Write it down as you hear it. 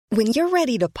When you're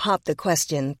ready to pop the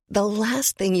question, the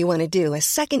last thing you want to do is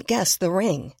second-guess the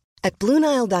ring. At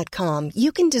BlueNile.com,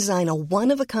 you can design a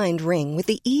one-of-a-kind ring with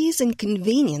the ease and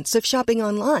convenience of shopping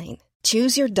online.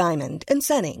 Choose your diamond and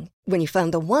setting. When you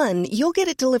find the one, you'll get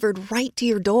it delivered right to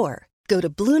your door. Go to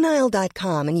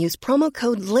BlueNile.com and use promo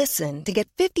code LISTEN to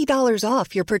get $50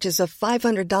 off your purchase of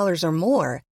 $500 or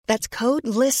more. That's code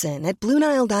LISTEN at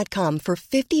BlueNile.com for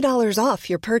 $50 off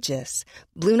your purchase.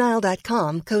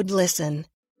 BlueNile.com, code LISTEN.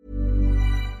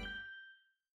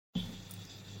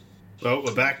 Well,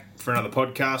 we're back for another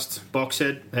podcast.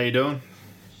 Boxhead, how you doing?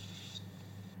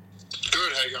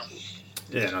 Good, how you going?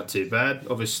 Yeah, not too bad.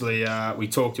 Obviously, we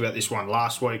talked about this one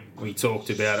last week. We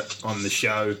talked about it on the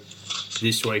show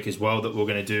this week as well, that we're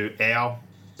going to do our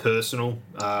personal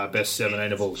best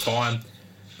 17 of all time.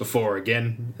 Before,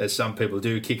 again, as some people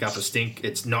do, kick up a stink.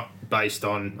 It's not based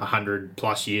on 100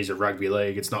 plus years of rugby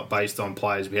league. It's not based on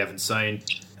players we haven't seen.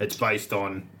 It's based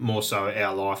on more so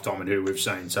our lifetime and who we've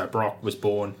seen. So Brock was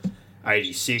born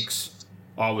 86.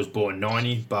 I was born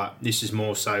 90, but this is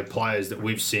more so players that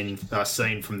we've seen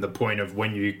from the point of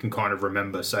when you can kind of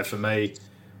remember. So for me,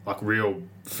 like real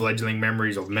fledgling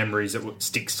memories or memories that would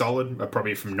stick solid are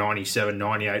probably from 97,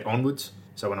 98 onwards.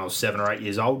 So when I was 7 or 8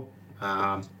 years old.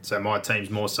 So my team's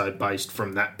more so based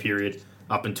from that period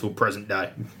up until present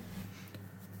day.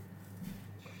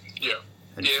 Yeah,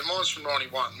 mine's from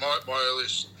 91. My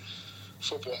earliest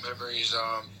football memory is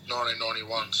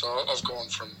 1991. So I've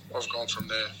gone from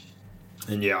there.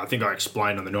 And yeah, I think I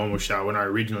explained on the normal show when I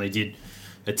originally did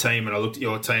a team and I looked at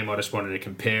your team, I just wanted to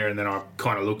compare, and then I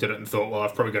kind of looked at it and thought, well,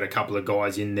 I've probably got a couple of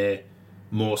guys in there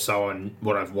more so on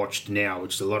what I've watched now,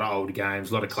 which is a lot of old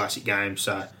games, a lot of classic games.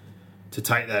 So to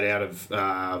take that out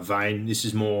of vein, this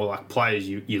is more like players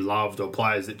you loved or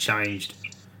players that changed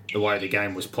the way the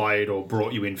game was played or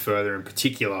brought you in further. In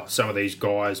particular, some of these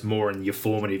guys more in your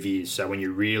formative years. So when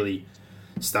you really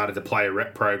started to play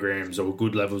rep programs or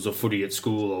good levels of footy at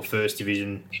school or first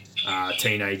division,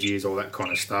 teenage years, all that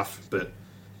kind of stuff. But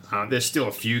there's still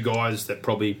a few guys that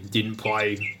probably didn't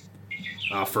play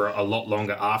for a lot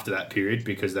longer after that period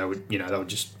because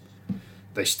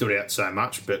they stood out so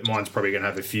much. But mine's probably going to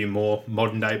have a few more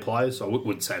modern day players. I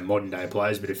wouldn't say modern day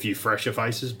players, but a few fresher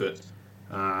faces. But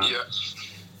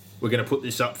we're going to put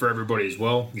this up for everybody as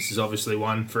well. This is obviously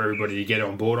one for everybody to get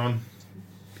on board on.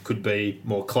 Could be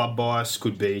more club bias,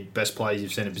 could be best players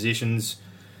you've seen in positions,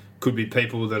 could be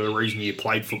people that are the reason you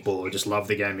played football or just love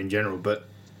the game in general. But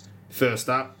first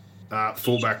up,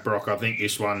 fullback Brock, I think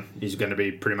this one is going to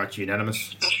be pretty much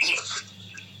unanimous.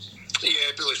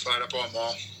 Yeah, Billy Slater by a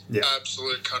mile. Yeah.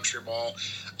 Absolute country mile.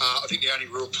 I think the only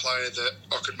real player that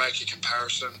I could make a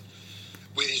comparison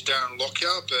with is Darren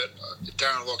Lockyer, but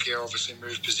Darren Lockyer obviously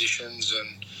moved positions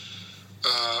and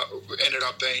ended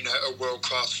up being a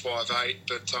world-class 5'8",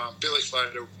 but Billy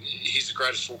Slater, he's the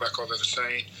greatest fullback I've ever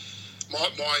seen.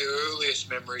 My earliest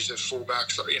memories of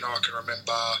fullbacks, I can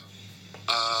remember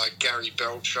Gary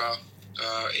Belcher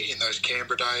in those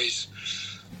Canberra days,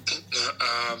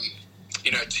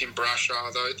 Tim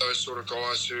Brasher, those sort of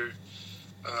guys who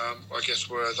I guess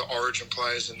were the origin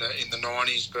players in the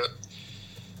 90s, but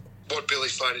what Billy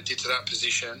Slater did to that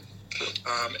position,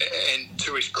 and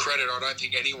to his credit, I don't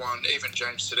think anyone, even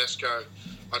James Tedesco,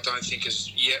 I don't think has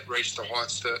yet reached the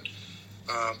heights that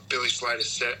Billy Slater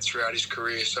set throughout his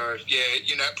career. So, yeah,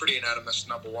 pretty unanimous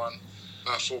number one,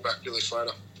 fullback Billy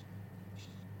Slater.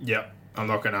 Yeah, I'm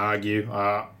not going to argue.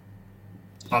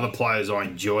 Other players I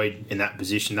enjoyed in that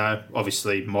position, though,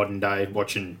 obviously modern day,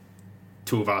 watching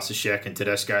Tuivasa-Sheck and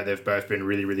Tedesco, they've both been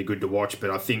really, really good to watch, but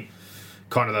I think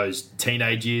kind of those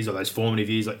teenage years or those formative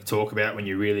years like you talk about when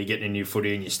you're really getting into your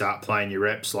footy and you start playing your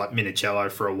reps, like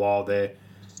Minicello for a while there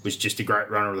was just a great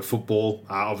runner of the football.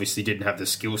 Obviously didn't have the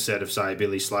skill set of, say,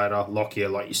 Billy Slater. Lockyer,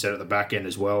 like you said, at the back end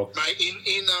as well. Mate,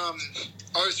 in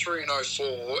 03 and 04,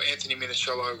 Anthony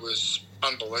Minicello was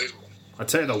unbelievable. I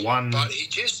tell you the one... But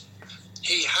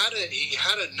he had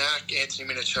a knack,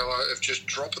 Anthony Minicello, of just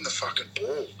dropping the fucking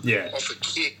ball. Yeah. Off a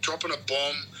kick, dropping a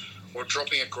bomb or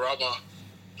dropping a grubber.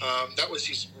 That was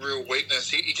his real weakness.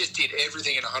 He just did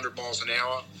everything at 100 miles an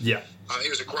hour. Yeah. He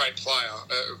was a great player,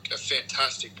 a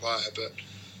fantastic player, but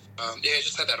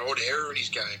just had that odd error in his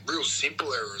game. Real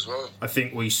simple error as well. I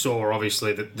think we saw,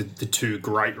 obviously, the two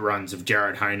great runs of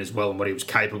Jared Hayne as well and what he was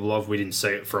capable of. We didn't see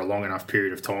it for a long enough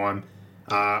period of time.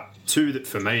 Two that,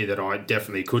 for me, that I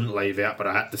definitely couldn't leave out, but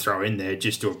I had to throw in there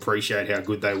just to appreciate how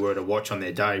good they were to watch on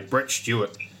their day. Brett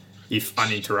Stewart, if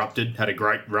uninterrupted, had a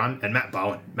great run. And Matt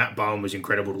Bowen. Matt Bowen was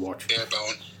incredible to watch. Yeah,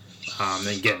 Bowen.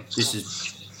 And again, this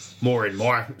is more in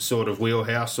my sort of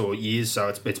wheelhouse or years, so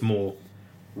it's more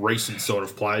recent sort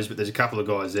of players, but there's a couple of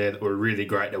guys there that were really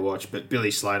great to watch. But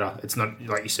Billy Slater, it's not,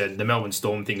 like you said, the Melbourne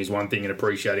Storm thing is one thing and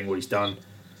appreciating what he's done.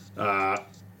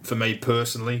 For me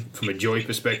personally, from a joy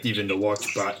perspective and to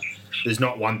watch, but there's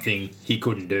not one thing he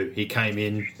couldn't do. He came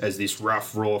in as this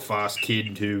rough, raw, fast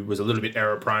kid who was a little bit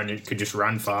error-prone and could just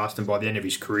run fast, and by the end of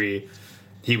his career,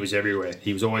 he was everywhere.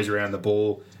 He was always around the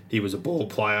ball. He was a ball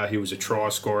player. He was a try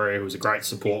scorer. He was a great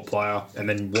support player. And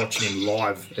then watching him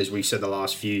live, as we said the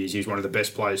last few years, he was one of the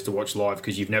best players to watch live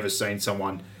because you've never seen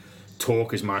someone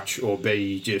talk as much or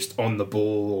be just on the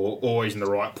ball or always in the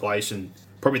right place, and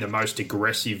probably the most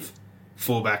aggressive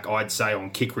fullback, I'd say,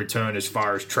 on kick return as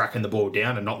far as tracking the ball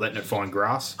down and not letting it find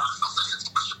grass.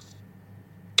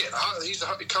 Yeah,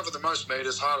 he covered the most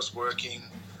metres, hardest working,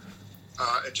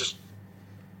 and just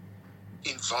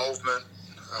involvement,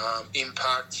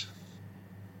 impact,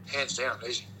 hands down,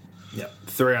 easy. Yeah,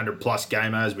 300-plus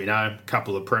gamer, as we know, a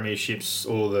couple of premierships,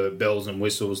 all the bells and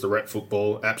whistles, the rep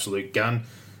football, absolute gun.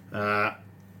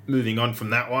 Moving on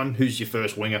from that one, who's your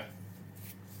first winger?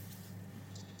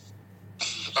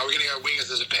 Are we going to go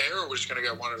wingers as a pair, or we're just going to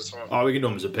go one at a time? Oh, we can do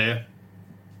them as a pair.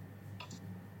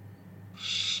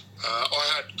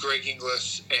 I had Greg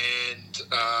Inglis and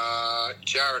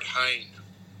Jared Hayne.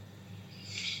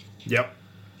 Yep.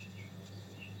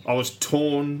 I was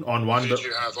torn on one. Who did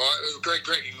you have? Greg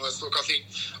Inglis. Look, I think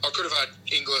I could have had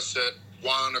Inglis at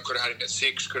 1. I could have had him at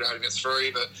 6. Could have had him at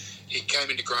 3. But he came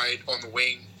into grade on the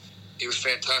wing. He was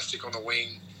fantastic on the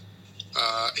wing.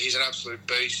 He's an absolute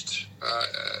beast.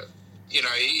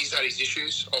 He's had his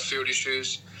issues, off-field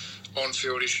issues,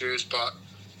 on-field issues. But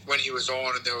when he was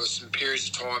on, and there was some periods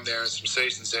of time there and some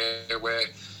seasons there where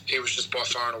he was just by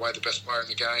far and away the best player in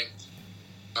the game.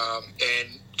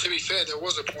 And to be fair, there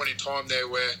was a point in time there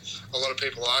where a lot of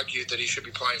people argued that he should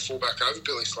be playing fullback over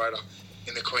Billy Slater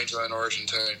in the Queensland Origin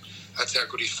team. That's how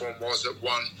good his form was at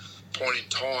one point in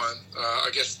time. I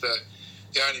guess the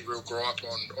only real gripe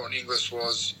on Inglis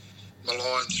was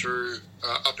maligned through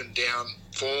up and down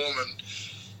form,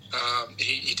 and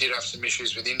he did have some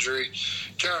issues with injury.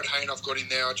 Jared Hayne, I've got in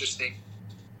there. I just think,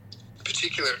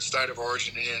 particularly at State of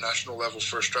Origin and international level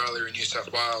for Australia and New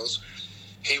South Wales,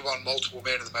 he won multiple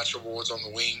Man of the Match awards on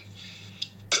the wing.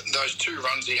 Those 2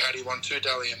 runs he had, he won 2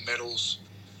 Dally M medals.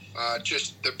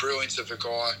 Just the brilliance of the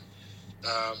guy.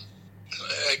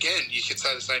 Again, you could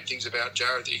say the same things about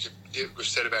Jared that we've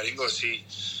said about Inglis.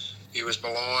 He was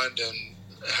maligned and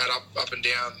had up and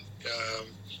down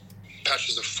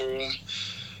patches of form,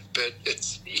 but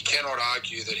you cannot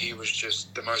argue that he was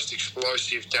just the most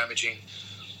explosive, damaging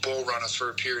ball runner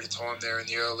for a period of time there in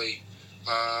the early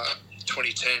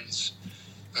 2010s.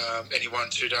 And he won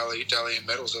 2 Dally M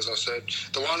medals, as I said.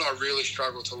 The one I really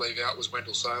struggled to leave out was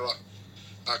Wendell Saylor,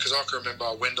 because I can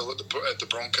remember Wendell at the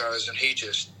Broncos, and he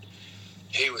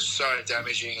was so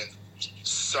damaging and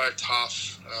so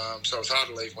tough. So it was hard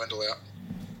to leave Wendell out.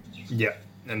 Yeah,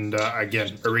 and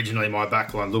again, originally my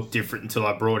backline looked different until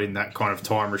I brought in that kind of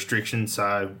time restriction.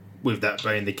 So with that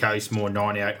being the case, more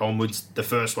 98 onwards. The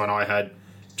first one I had,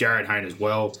 Jared Hayne as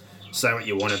well. Say what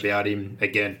you want about him.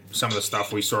 Again, some of the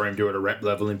stuff we saw him do at a rep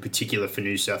level, in particular for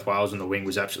New South Wales on the wing,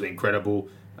 was absolutely incredible.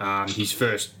 His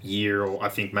first year, or I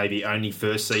think maybe only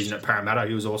first season at Parramatta,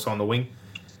 he was also on the wing,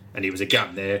 and he was a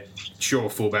gun there. Sure,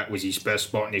 fullback was his best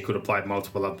spot, and he could have played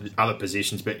multiple other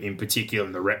positions, but in particular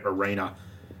in the rep arena,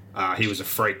 he was a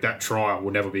freak. That try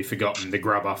will never be forgotten. The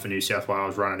grubber for New South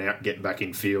Wales, running out, getting back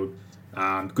in field.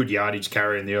 Good yardage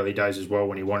carry in the early days as well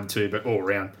when he wanted to, but all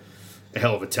around, a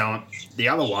hell of a talent. The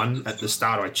other one, at the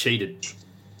start, I cheated,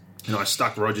 and I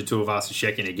stuck Roger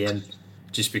Tuivasa-Sheck in again,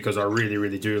 just because I really,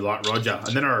 really do like Roger.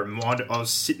 And then I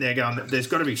was sitting there going, there's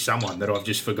got to be someone that I've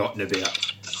just forgotten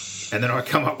about. And then I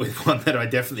come up with one that I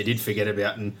definitely did forget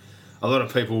about, and a lot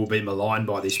of people will be maligned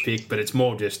by this pick, but it's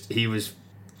more just he was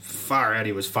far out.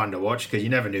 He was fun to watch because you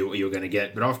never knew what you were going to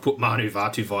get. But I've put Manu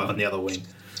Vatuvei on the other wing.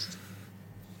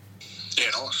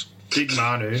 Yeah, nice. Big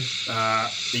Manu.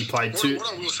 He played two.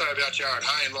 What I will say about Jared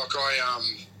Hayne, like I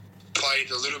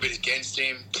played a little bit against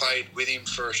him, played with him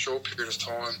for a short period of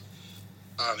time.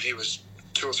 He was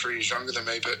 2 or 3 years younger than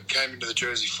me, but came into the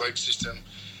Jersey Flegg system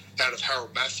out of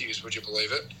Harold Matthews, would you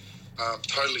believe it?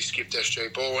 Totally skipped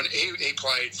SG ball, and he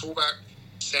played fullback,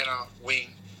 centre, wing,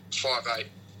 5'8".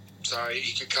 So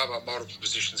he could cover multiple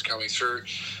positions coming through.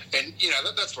 And, you know,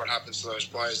 that's what happens to those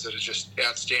players that are just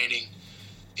outstanding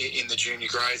in the junior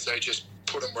grades. They just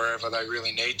put them wherever they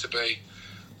really need to be,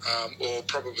 or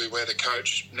probably where the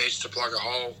coach needs to plug a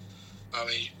hole. I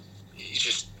mean,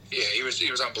 he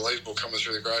was unbelievable coming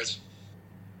through the grades.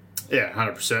 Yeah,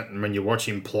 100%. And when you watch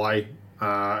him play,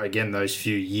 again, those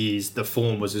few years, the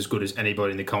form was as good as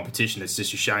anybody in the competition. It's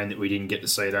just a shame that we didn't get to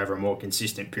see it over a more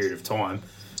consistent period of time.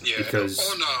 Yeah, because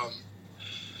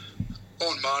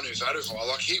on Manu Vaduvai,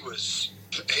 like he was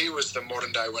the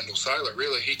modern day Wendell Sailor.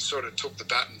 Really, he sort of took the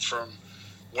baton from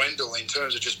Wendell in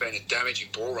terms of just being a damaging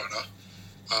ball runner.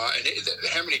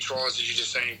 How many tries did you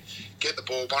just see him get the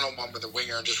ball one-on-one with the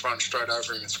winger and just run straight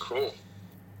over him and score?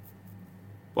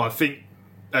 Well, I think,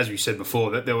 as we said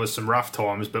before, that there was some rough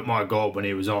times, but my God, when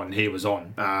he was on, he was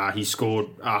on. He scored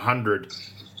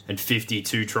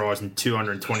 152 tries and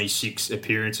 226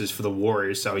 appearances for the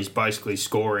Warriors, so he's basically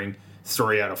scoring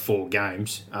 3 out of 4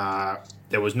 games.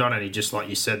 There was not only just, like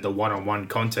you said, the one-on-one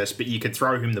contest, but you could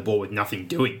throw him the ball with nothing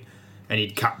doing, and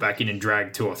he'd cut back in and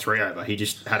drag 2 or 3 over. He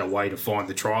just had a way to find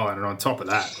the try line. And on top of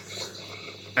that,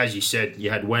 as you said, you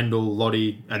had Wendell,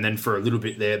 Lottie, and then for a little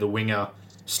bit there, the winger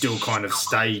still kind of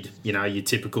stayed, your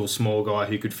typical small guy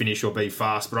who could finish or be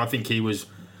fast. But I think he was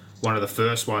one of the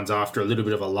first ones after a little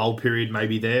bit of a lull period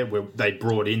maybe there, where they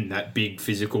brought in that big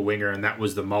physical winger, and that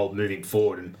was the mould moving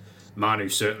forward. And Manu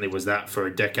certainly was that for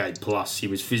a decade plus. He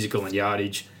was physical in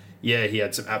yardage. Yeah, he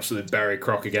had some absolute Barry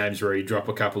Crocker games where he'd drop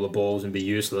a couple of balls and be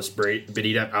useless, but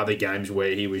he'd have other games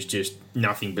where he was just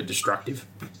nothing but destructive.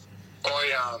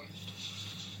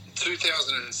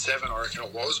 2007, I reckon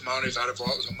it was, Manu Vaduvai.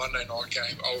 It was a Monday night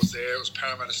game. I was there. It was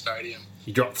Parramatta Stadium.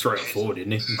 He dropped 3 or 4,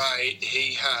 didn't he? Mate,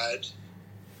 he had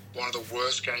one of the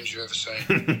worst games you've ever seen.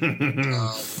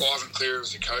 Ivan Cleary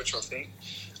was the coach, I think.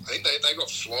 I think they got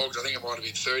flogged. I think it might have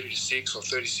been 30-6 or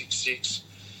 36-6.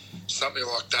 Something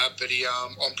like that, but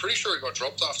I'm pretty sure he got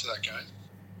dropped after that game,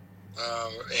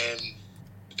 and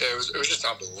it was just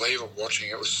unbelievable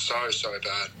watching. It was so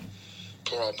bad.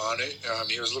 Poor old Manu.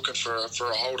 He was looking for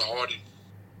a hole to hide in.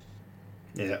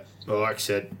 Yeah, well, like I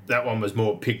said, that one was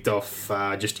more picked off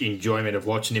just enjoyment of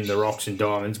watching him, the Rocks and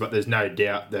Diamonds. But there's no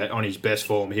doubt that on his best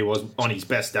form, he was on his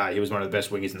best day. He was one of the best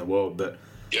wingers in the world. But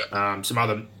some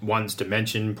other ones to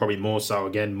mention, probably more so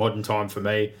again, modern time for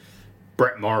me.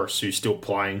 Brett Morris, who's still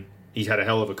playing. He's had a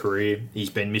hell of a career. He's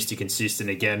been Mr. Consistent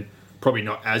again. Probably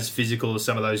not as physical as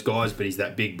some of those guys, but he's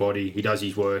that big body. He does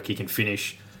his work. He can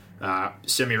finish.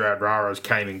 Semi Radradara's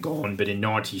came and gone, but in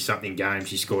 90-something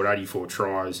games, he scored 84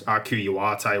 tries. Aku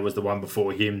Uate was the one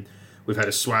before him. We've had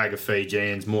a swag of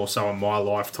Fijians, more so in my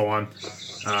lifetime.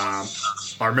 I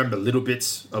remember little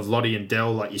bits of Lottie and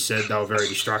Dell, like you said. They were very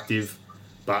destructive.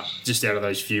 But just out of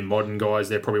those few modern guys,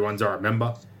 they're probably ones I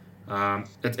remember.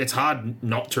 It's hard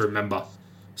not to remember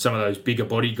some of those bigger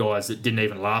body guys that didn't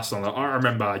even last long. I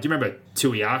remember, do you remember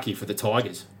Tuiaki for the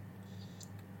Tigers?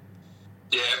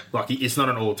 Yeah. Like, it's not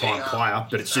an all-time player,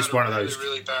 but it's just one of those...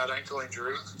 really bad ankle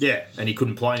injury. Yeah, and he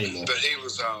couldn't play anymore. But he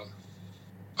was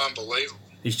unbelievable.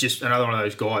 He's just another one of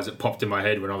those guys that popped in my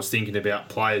head when I was thinking about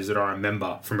players that I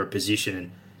remember from a position,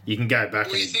 and you can go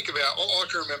back you think about... I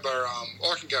can remember...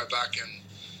 I can go back and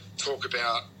talk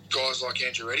about guys like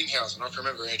Andrew Eddinghausen. I can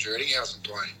remember Andrew Eddinghausen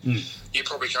playing. You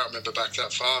probably can't remember back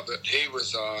that far, but he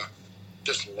was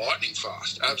just lightning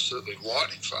fast, absolutely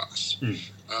lightning fast.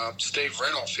 Steve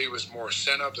Renoff, he was more a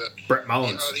centre, but Brett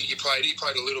Mullins. I think he played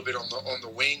a little bit on the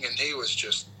wing, and he was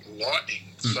just lightning.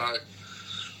 So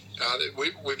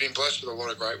we've been blessed with a lot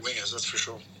of great wingers, that's for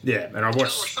sure. Yeah, and I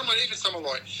watched someone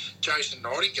like Jason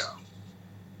Nightingale.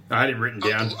 I had him written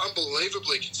down.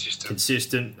 Unbelievably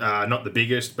consistent. Not the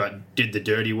biggest, but did the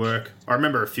dirty work. I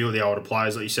remember a few of the older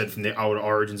players, like you said, from the older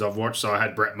Origins I've watched. So I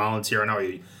had Brett Mullins here. I know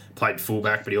he played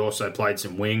fullback, but he also played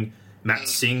some wing. Matt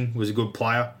Singh was a good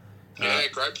player. Yeah,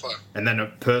 great player. And then a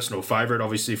personal favourite,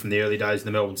 obviously, from the early days of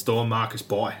the Melbourne Storm, Marcus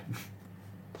Bai.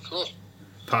 Cool.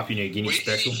 Papua New Guinea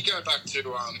special. You go back to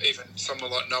even someone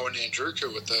like Noah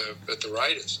Nandruku at the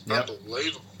Raiders. Yep.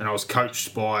 Unbelievable. And I was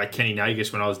coached by Kenny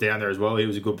Nagus when I was down there as well. He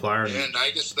was a good player. Yeah,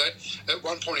 Nagus. At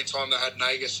one point in time, they had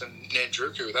Nagus and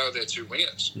Nandruku. They were their 2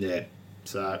 wingers. Yeah.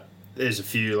 So there's a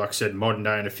few, like I said, modern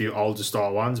day and a few older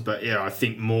style ones. But yeah, I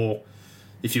think more,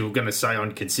 if you were going to say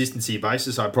on consistency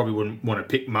basis, I probably wouldn't want to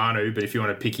pick Manu. But if you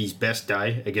want to pick his best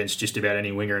day against just about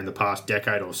any winger in the past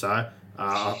decade or so,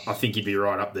 I think he'd be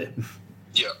right up there.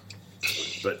 Yeah.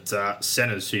 But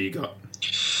centres, who you got?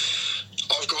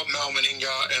 I've got Mal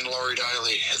Meninga and Laurie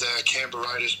Daly, the Canberra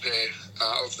Raiders pair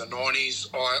of the 90s.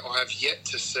 I have yet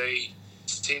to see,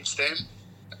 since then,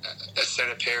 a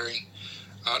centre pairing.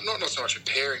 Not so much a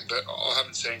pairing, but I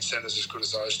haven't seen centres as good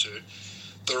as those two.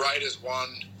 The Raiders won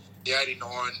the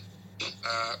 89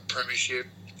 premiership,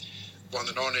 won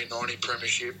the 1990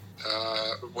 premiership,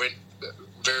 went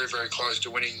very, very close to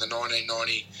winning the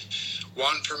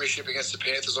 1991 premiership against the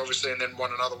Panthers, obviously, and then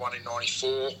won another one in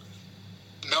 94.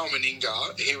 Mal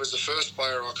Meninga, he was the first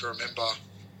player I can remember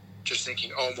just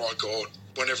thinking, oh my God,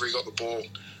 whenever he got the ball.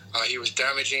 He was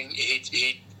damaging.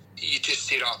 He just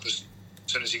sit up as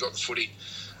soon as he got the footy.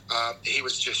 He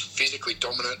was just physically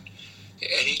dominant.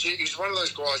 And he's one of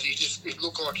those guys, he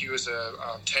looked like he was a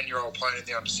 10-year-old playing in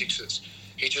the under-6s.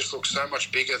 He just looked so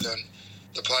much bigger than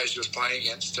the players he was playing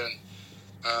against. And,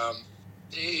 I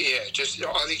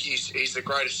think he's the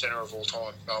greatest centre of all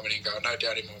time, Mal Meninga, no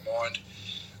doubt in my mind.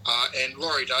 And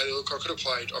Laurie Daly, look, I could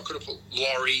have put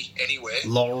Laurie anywhere.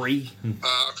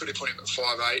 I could have put him at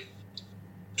 5'8".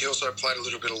 He also played a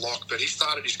little bit of lock, but he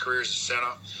started his career as a centre.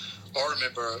 I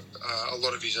remember a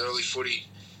lot of his early footy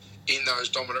in those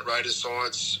dominant Raiders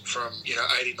sides from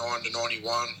 89 to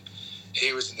 91.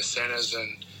 He was in the centres,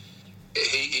 and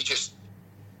he just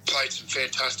played some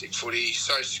fantastic footy.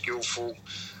 So skillful.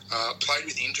 Played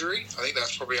with injury. I think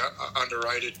that's probably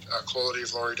underrated quality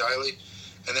of Laurie Daly.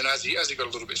 And then as he got a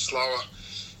little bit slower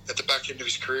at the back end of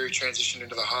his career, he transitioned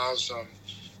into the halves.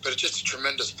 But it's just a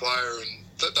tremendous player, and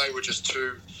that they were just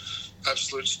two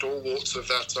absolute stalwarts of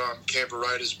that Canberra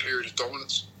Raiders period of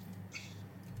dominance.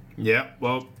 Yeah,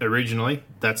 well, originally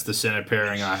that's the centre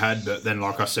pairing I had, but then,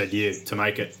 like I said, to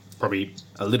make it probably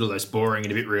a little less boring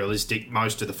and a bit realistic,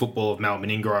 most of the football of Mal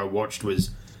Meninga I watched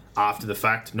was after the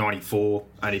fact, 94,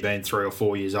 only been 3 or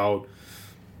 4 years old.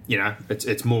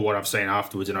 It's more what I've seen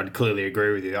afterwards, and I'd clearly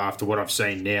agree with you. After what I've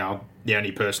seen now, the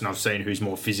only person I've seen who's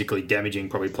more physically damaging,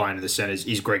 probably playing in the centres,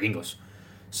 is Greg Inglis.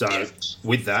 So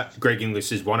with that, Greg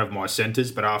Inglis is one of my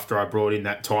centres, but after I brought in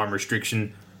that time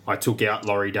restriction, I took out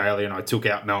Laurie Daly and I took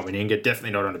out Mal Meninga,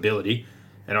 definitely not on ability,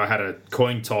 and I had a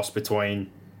coin toss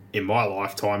between, in my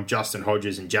lifetime, Justin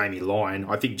Hodges and Jamie Lyon.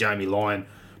 I think Jamie Lyon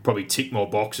probably ticked more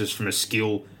boxes from a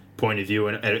skill point of view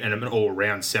and an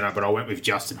all-round centre, but I went with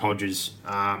Justin Hodges.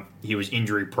 He was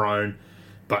injury-prone,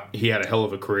 but he had a hell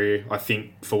of a career. I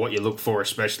think for what you look for,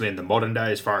 especially in the modern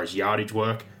day, as far as yardage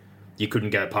work, you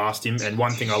couldn't go past him. And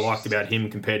one thing I liked about him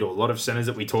compared to a lot of centres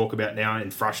that we talk about now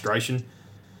in frustration,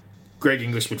 Greg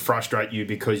Inglis would frustrate you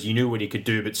because you knew what he could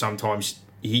do, but sometimes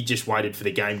he just waited for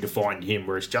the game to find him,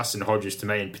 whereas Justin Hodges, to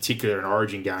me, in particular in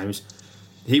Origin games,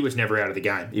 he was never out of the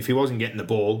game. If he wasn't getting the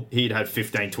ball, he'd have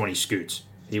 15, 20 scoots.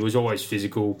 He was always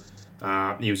physical.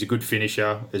 He was a good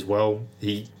finisher as well.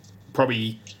 He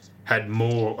probably had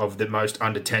more of the most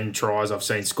under 10 tries I've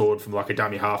seen scored from like a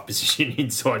dummy half position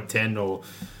inside 10 or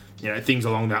things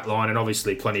along that line, and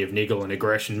obviously plenty of niggle and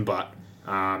aggression. But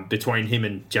between him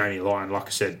and Jamie Lyon, like I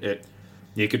said,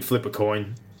 you could flip a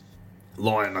coin.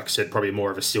 Lyon, like I said, probably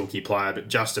more of a silky player, but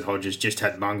Justin Hodges just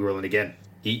had mongrel, and again,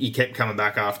 he kept coming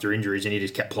back after injuries and he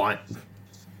just kept playing.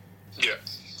 Yeah.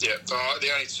 The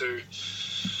only two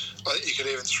I think you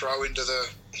could even throw into the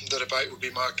debate would be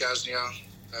Mark Gasnier,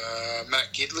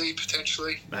 Matt Gidley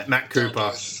potentially. Matt Cooper.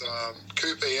 Cooper's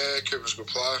a good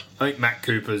player. I think Matt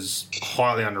Cooper's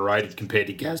highly underrated compared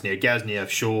to Gasnier. Gasnier,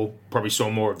 sure, probably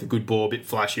saw more of the good ball, a bit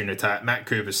flashy in attack. Matt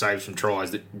Cooper saved some tries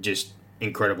that just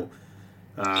incredible.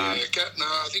 I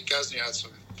think Gasnier had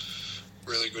some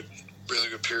really good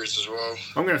periods as well.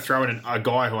 I'm going to throw in a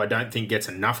guy who I don't think gets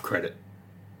enough credit.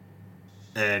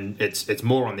 And it's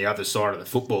more on the other side of the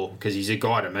football because he's a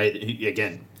guy to me that,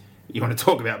 again, you want to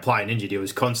talk about playing injured, he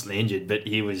was constantly injured, but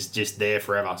he was just there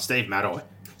forever. Steve Matai.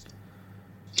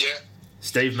 Yeah.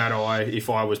 Steve Matai, if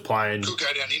I was playing... Could go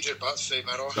down injured, but Steve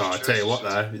Matai. Oh, I tell you what,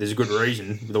 though, there's a good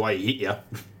reason for the way he hit you.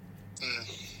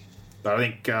 But I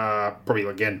think probably,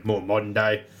 again, more modern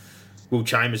day. Will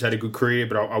Chambers had a good career,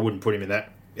 but I wouldn't put him in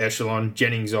that echelon.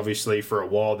 Jennings, obviously, for a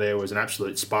while there, was an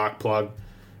absolute spark plug.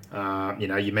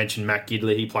 You mentioned Matt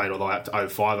Gidley. He played all the way up to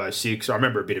 05, 06. I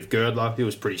remember a bit of Girdler. He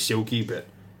was pretty silky, but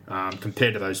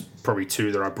compared to those probably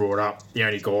two that I brought up, the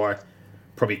only guy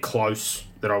probably close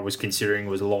that I was considering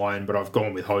was Lyon, but I've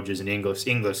gone with Hodges and Inglis.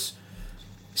 Inglis,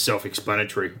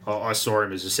 self-explanatory. I saw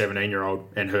him as a 17-year-old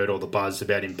and heard all the buzz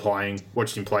about him playing.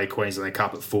 Watched him play Queensland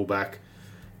Cup at fullback.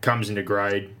 Comes into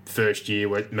grade, first year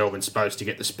where Melbourne's supposed to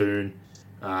get the spoon.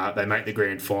 They make the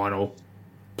grand final.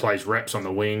 Plays reps on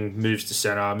the wing, moves to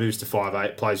centre, moves to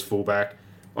 5'8", plays fullback.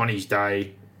 On his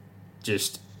day,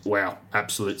 just, wow,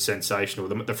 absolute sensational.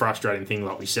 The frustrating thing,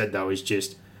 like we said, though, is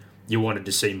just you wanted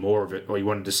to see more of it, or you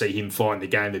wanted to see him find the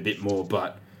game a bit more,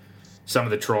 but some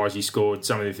of the tries he scored,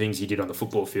 some of the things he did on the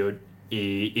football field,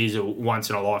 he is a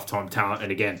once-in-a-lifetime talent.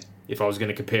 And again, if I was going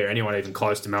to compare anyone even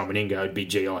close to Mal Meninga, it'd be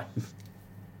GI. Yeah.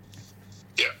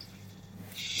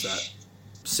 So,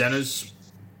 centres,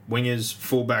 wingers,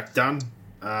 fullback done.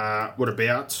 What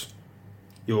about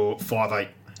your 5'8"?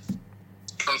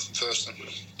 Jonathan Thurston.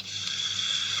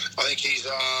 I think he's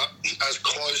as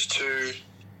close to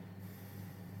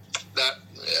that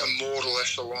immortal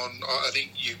echelon. I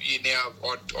think you now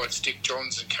I'd stick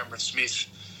Johns and Cameron Smith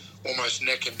almost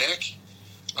neck and neck,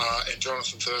 and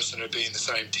Jonathan Thurston would be in the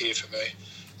same tier for me.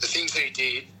 The things he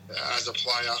did as a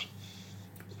player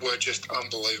were just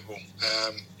unbelievable.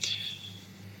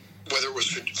 whether it was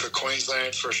for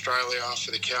Queensland, for Australia,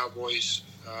 for the Cowboys,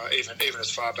 even as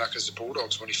far back as the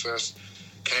Bulldogs when he first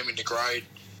came into grade.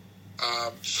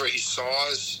 For his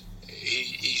size,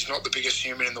 he's not the biggest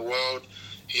human in the world.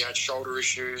 He had shoulder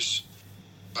issues,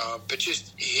 but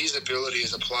just his ability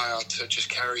as a player to just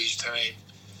carry his team.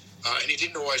 And he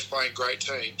didn't always play in great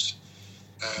teams.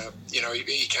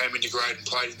 He came into grade and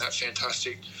played in that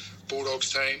fantastic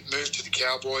Bulldogs team, moved to the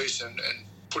Cowboys and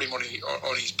put him on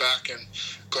his back and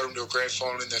got him to a grand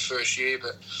final in their first year.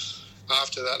 But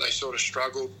after that, they sort of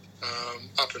struggled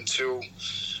up until,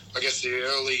 I guess, the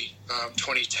early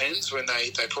 2010s when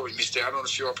they probably missed out on a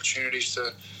few opportunities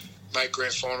to make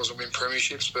grand finals and win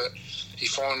premierships. But he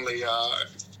finally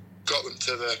got them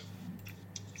to the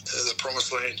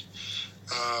promised land,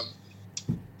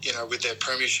 with their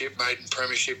premiership, maiden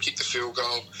premiership, kicked the field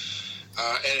goal.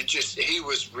 And he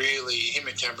was really, him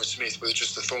and Cameron Smith were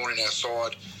just the thorn in our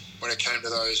side when it came to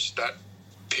that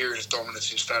period of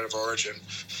dominance in State of Origin.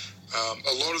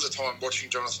 A lot of the time watching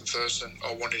Jonathan Thurston,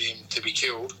 I wanted him to be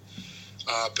killed,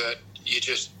 but you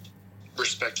just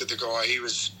respected the guy. He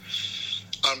was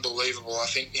unbelievable. I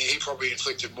think he probably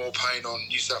inflicted more pain on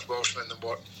New South Welshmen than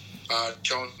what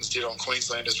Johns did on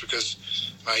Queenslanders because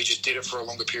he just did it for a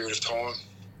longer period of time.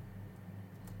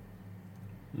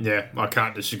 Yeah, I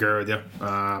can't disagree with you.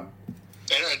 And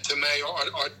to me,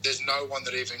 there's no one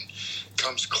that even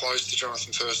comes close to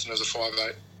Jonathan Thurston as a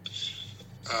 5'8".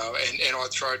 And I'd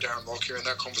throw Darren Lockyer in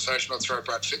that conversation. I'd throw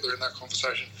Brad Fittler in that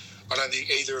conversation. I don't think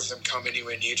either of them come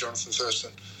anywhere near Jonathan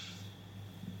Thurston.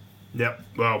 Yep.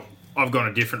 Well, I've gone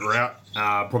a different route,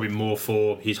 probably more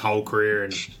for his whole career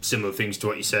and similar things to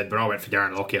what you said, but I went for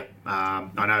Darren Lockyer.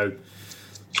 I know...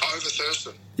 Over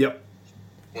Thurston? Yep.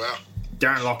 Wow.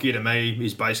 Darren Lockyer to me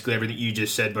is basically everything you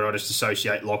just said, but I just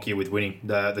associate Lockyer with winning.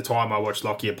 The time I watched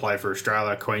Lockyer play for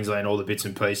Australia, Queensland, all the bits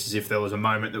and pieces, if there was a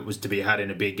moment that was to be had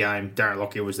in a big game, Darren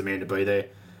Lockyer was the man to be there.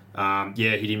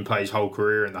 He didn't play his whole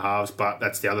career in the halves, but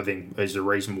that's the other thing, is the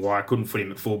reason why I couldn't put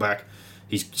him at fullback.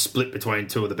 He's split between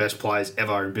two of the best players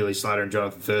ever in Billy Slater and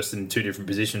Jonathan Thurston in two different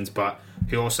positions, but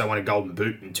he also won a golden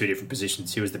boot in two different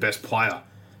positions. He was the best player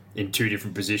in two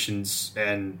different positions,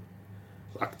 and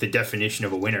like the definition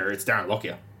of a winner, it's Darren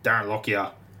Lockyer. Darren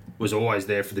Lockyer was always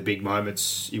there for the big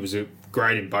moments. He was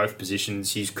great in both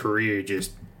positions. His career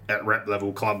just at rep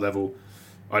level, club level,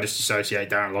 I just associate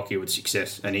Darren Lockyer with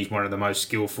success, and he's one of the most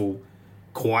skillful,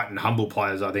 quiet and humble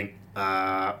players, I think,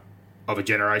 of a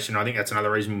generation. I think that's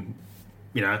another reason,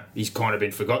 he's kind of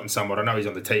been forgotten somewhat. I know he's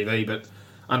on the TV, but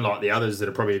unlike the others that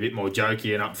are probably a bit more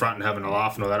jokey and up front and having a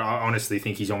laugh and all that, I honestly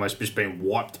think he's almost just been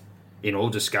wiped in all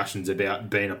discussions about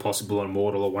being a possible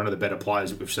immortal or one of the better players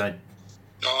that we've seen.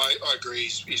 No, I agree.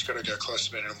 He's got to go close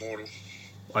to being an immortal.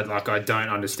 I don't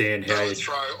understand how... I'd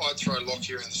throw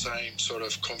Lockyer in the same sort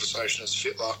of conversation as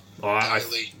Fittler,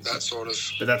 Daly, that sort of...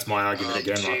 But that's my argument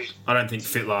again. I don't think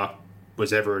Fittler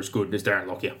was ever as good as Darren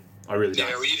Lockyer. I really don't.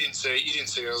 Yeah, well, you didn't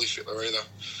see early Fittler either.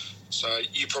 So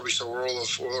you probably saw all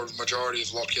the majority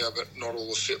of Lockyer, but not all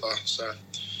of Fittler. So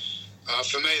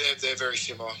for me, they're very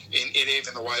similar in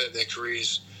even the way that their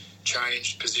careers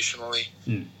changed positionally,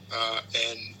 and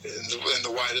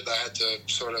the way that they had to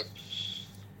sort of,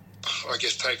 I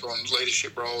guess, take on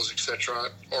leadership roles, etc.,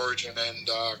 at Origin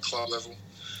and club level,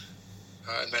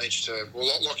 and managed to... Well,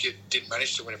 Lockyer didn't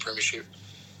manage to win a premiership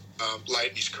late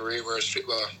in his career, whereas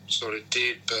Fittler sort of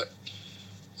did. But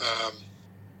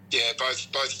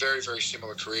both very, very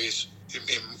similar careers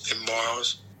in my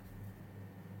eyes.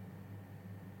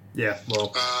 Yeah,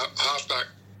 well... halfback.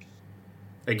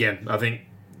 Again, I think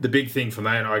the big thing for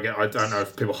me, and I don't know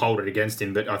if people hold it against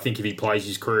him, but I think if he plays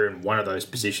his career in one of those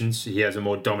positions, he has a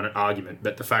more dominant argument.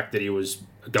 But the fact that he was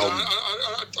a golden...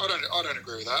 I don't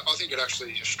agree with that. I think it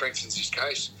actually strengthens his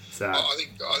case. So, I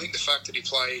think the fact that he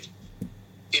played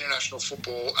international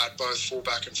football at both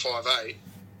fullback and 5'8",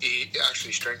 it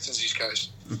actually strengthens his case.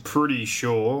 I'm pretty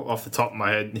sure, off the top of my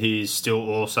head, he's still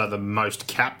also the most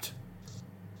capped,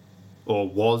 or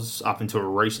was up until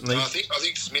recently. No, I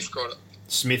think Smith got it.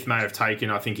 Smith may have taken,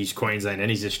 I think, his Queensland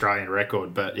and his Australian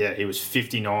record, but yeah, he was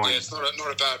 59. Yeah, it's not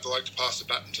a bad bloke to pass the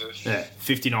baton to. Yeah,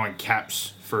 59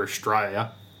 caps for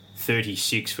Australia,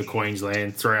 36 for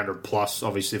Queensland, 300 plus,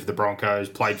 obviously, for the Broncos.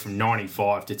 Played from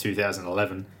 95 to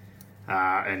 2011,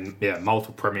 and yeah,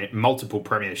 multiple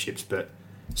premierships, but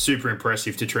super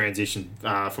impressive to transition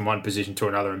from one position to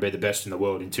another and be the best in the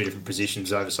world in two different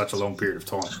positions over such a long period of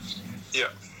time. Yeah.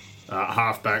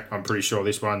 Halfback, I'm pretty sure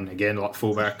this one, again, like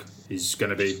fullback, is going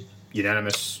to be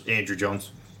unanimous. Andrew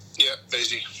Johns. Yeah,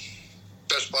 easy.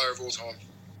 Best player of all time.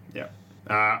 Yeah.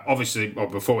 Obviously,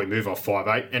 before we move off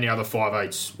 5'8", any other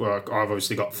 5'8"s? Well, I've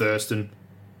obviously got Thurston.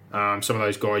 Some of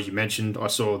those guys you mentioned, I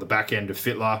saw the back end of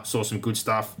Fittler, saw some good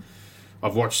stuff.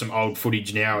 I've watched some old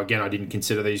footage now. Again, I didn't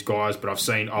consider these guys, but I've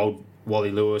seen old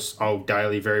Wally Lewis, old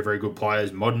Daly, very, very good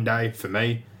players. Modern day, for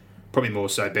me, probably more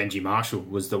so Benji Marshall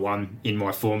was the one in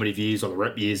my formative years or the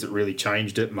rep years that really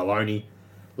changed it. Maloney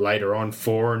later on.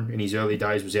 Foran in his early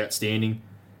days was outstanding.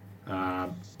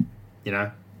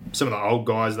 Some of the old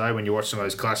guys, though, when you watch some of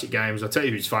those classic games, I'll tell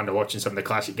you who's fun to watch in some of the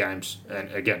classic games.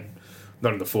 And again,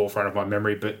 not in the forefront of my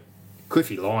memory, but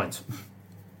Cliffy Lyons.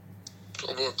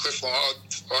 Well, Cliff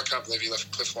Lyons, I can't believe he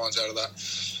left Cliff Lyons out of that.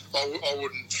 I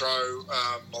wouldn't throw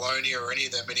Maloney or any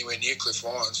of them anywhere near Cliff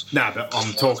Lyons. No, but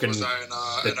I'm talking... Was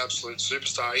an absolute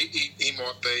superstar. He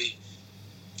might be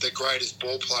the greatest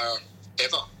ball player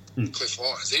ever, Cliff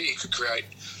Lyons. He could create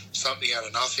something out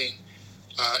of nothing.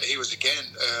 He was, again,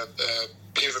 a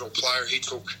pivotal player. He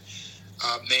took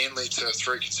Manly to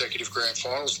 3 consecutive grand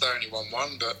finals. They only won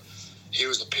one, but he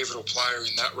was a pivotal player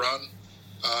in that run.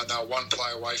 They were one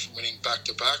play away from winning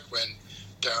back-to-back when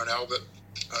Darren Albert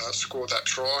scored that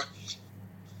try.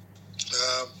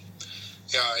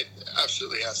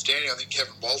 Absolutely outstanding. I think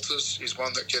Kevin Walters is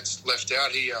one that gets left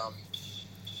out. He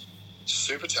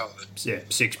super talented. Yeah,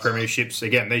 6 premierships.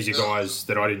 Again, these are guys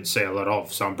that I didn't see a lot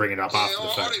of, so I'm bringing it up after the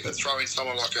fact. I'd even throw in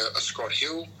someone like a Scott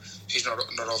Hill. He's not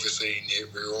obviously in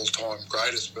your all-time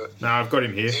greatest, but no, I've got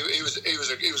him here. He was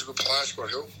a good player, Scott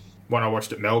Hill. One I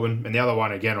watched at Melbourne, and the other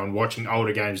one, again, on watching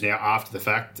older games now after the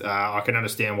fact, I can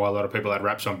understand why a lot of people had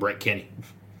raps on Brett Kenny.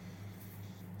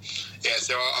 Yeah,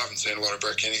 so I haven't seen a lot of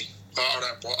Brett Kenny.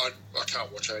 I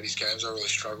can't watch 80s games. I really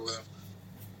struggle with them.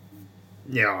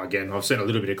 Yeah, again, I've seen a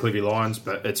little bit of Cliffy Lyons,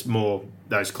 but it's more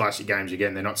those classic games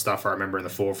again. They're not stuff I remember in the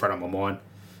forefront of my mind.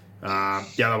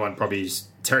 The other one probably is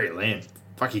Terry Lamb.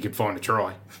 Fuck, he could find a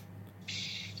try.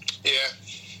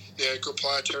 Yeah, good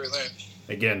player, Terry Lamb.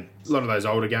 Again, a lot of those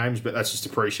older games, but that's just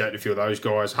appreciate a few of those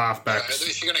guys. Halfbacks.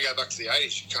 If you're going to go back to the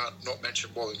 80s, you can't not mention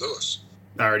Wally Lewis.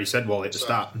 I already said Wally at the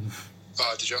start.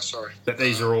 Oh, did you? Sorry. But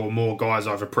these are all more guys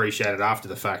I've appreciated after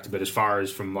the fact. But as far as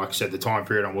from, like I said, the time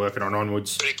period I'm working on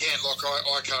onwards. But again,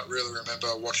 I can't really remember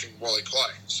watching Wally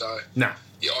play. So no.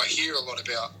 Yeah, I hear a lot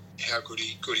about how good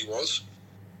he was.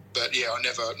 But yeah, I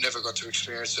never got to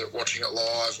experience it watching it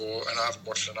live, and I haven't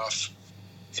watched enough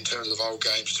in terms of old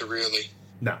games to really.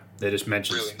 No, they're just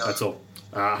mentions. Really, no. That's all.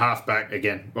 Halfback,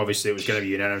 again, obviously it was going to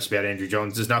be unanimous about Andrew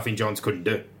Johns. There's nothing Johns couldn't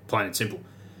do, plain and simple.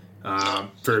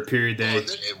 For a period there.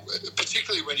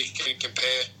 Particularly when you can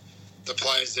compare the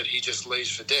players that he just leaves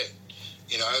for dead.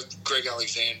 You know, Greg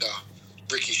Alexander,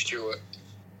 Ricky Stewart,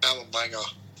 Alan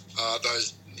Langer,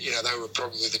 those, they were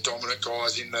probably the dominant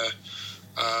guys in the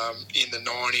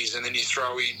 90s, and then you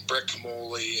throw in Brett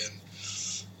Kamali, and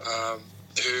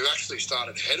who actually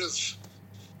started ahead of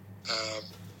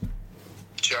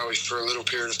Joey for a little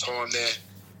period of time there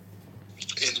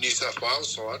in the New South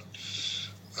Wales side.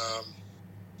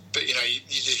 But you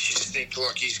just think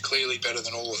like he's clearly better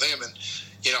than all of them, and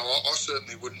I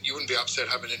certainly wouldn't. You wouldn't be upset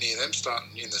having any of them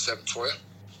starting in the 7 for you.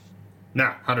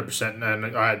 No, 100%.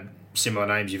 And I had similar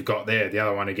names you've got there. The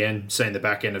other one again, seeing the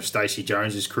back end of Stacey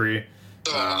Jones's career.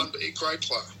 A great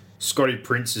player. Scotty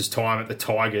Prince's time at the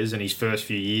Tigers and his first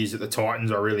few years at the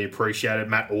Titans, I really appreciated.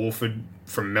 Matt Orford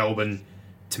from Melbourne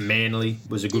to Manly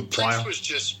was a good player.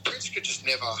 Prince could just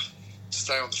never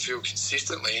stay on the field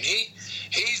consistently, and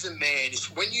he's a man.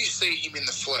 When you see him in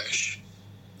the flesh,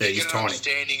 you get an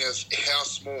understanding of how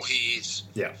small he is.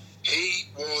 Yeah,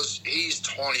 he's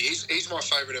tiny. He's my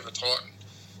favourite ever Titan,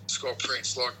 Scott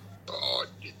Prince. Like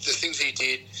the things he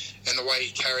did and the way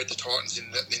he carried the Titans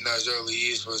in those early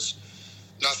years was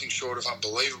nothing short of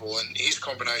unbelievable. And his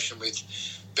combination with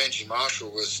Benji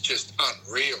Marshall was just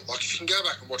unreal. Like if you can go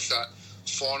back and watch that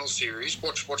final series,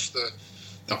 watch the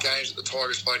games that the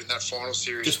Tigers played in that final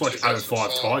series. Just watch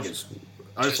 05 Tigers.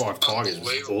 05 Tigers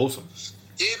was awesome.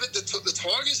 Yeah, but the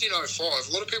Tigers in 05,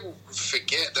 a lot of people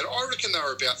forget that I reckon they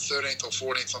were about 13th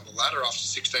or 14th on the ladder after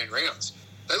 16 rounds.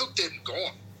 They looked dead and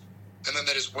gone. And then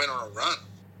they just went on a run.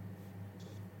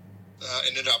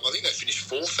 Ended up, I think they finished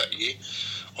 4th that year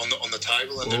on the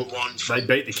table, and then won. They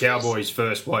beat the Cowboys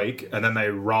first week, and then they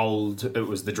rolled. It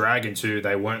was the Dragons who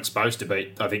they weren't supposed to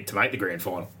beat, I think, to make the grand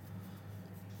final.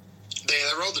 Yeah,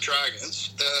 they rolled the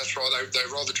Dragons. That's right. They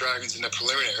rolled the Dragons in the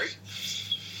preliminary.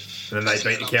 And then they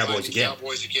beat the Cowboys again.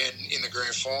 Cowboys again in the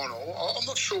grand final. I'm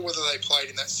not sure whether they played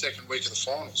in that second week of the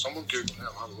final. Someone Google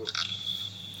now. Have a look.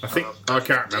 I think I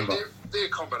can't remember. Their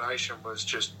combination was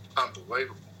just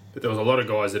unbelievable. But there was a lot of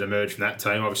guys that emerged from that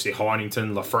team. Obviously,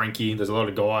 Heinington, LaFranchi. There's a lot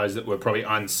of guys that were probably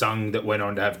unsung that went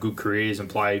on to have good careers and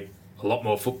played a lot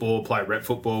more football, played rep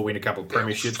football, win a couple of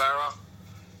premierships. Farah.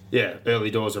 Yeah,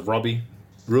 early doors of Robbie.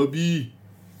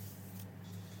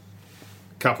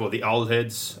 couple of the old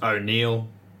heads, O'Neill,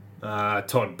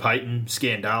 Todd Payton,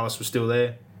 Scandalis was still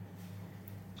there.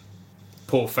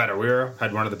 Paul Whatuira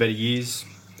had one of the better years.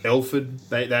 Elford,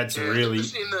 they had some really...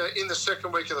 In the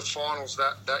second week of the finals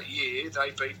that year,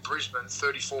 they beat Brisbane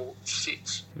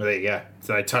 34-6. Well, there you go.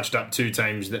 So they touched up two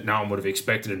teams that no one would have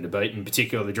expected them to beat. In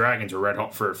particular, the Dragons were red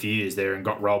hot for a few years there and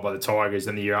got rolled by the Tigers.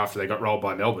 Then the year after, they got rolled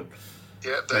by Melbourne.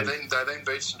 Yeah, they then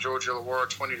beat St George Illawarra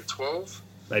 20-12.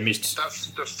 They missed... That's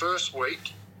the first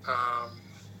week.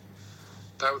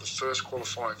 They were the first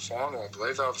qualifying final, I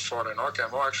believe. They were the Friday night game.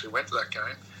 I actually went to that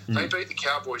game. They beat the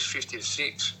Cowboys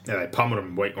 50-6. Yeah, they pummeled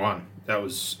them week one. That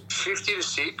was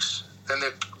 50-6. Then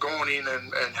they've gone in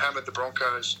and hammered the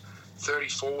Broncos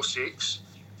 34-6.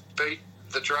 Beat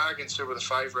the Dragons, who were the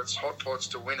favourites, hot pots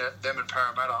to win it. Them and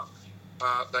Parramatta.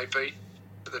 They beat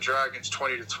the Dragons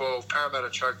 20-12. Parramatta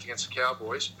choked against the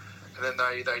Cowboys, and then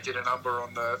they did a number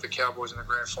on the Cowboys in the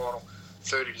grand final,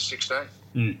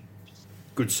 30-16.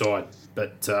 Good side,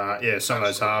 but some of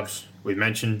those halves we've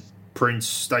mentioned. Prince,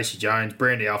 Stacey Jones,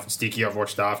 Brandy Alford-Sticky, I've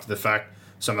watched after the fact.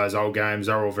 Some of those old games,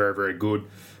 they're all very, very good.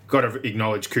 Got to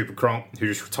acknowledge Cooper Cronk, who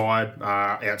just retired.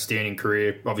 Outstanding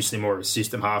career. Obviously more of a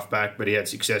system halfback, but he had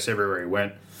success everywhere he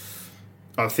went.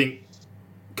 I think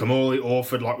Kamali,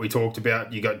 Orford, like we talked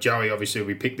about. You got Joey, obviously,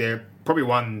 we picked there. Probably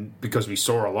one because we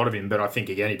saw a lot of him, but I think,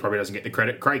 again, he probably doesn't get the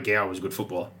credit. Craig Gower was a good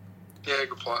footballer. Yeah,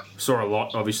 good player. Saw a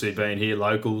lot, obviously, being here,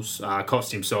 locals.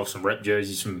 Cost himself some rep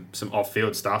jerseys, some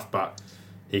off-field stuff, but...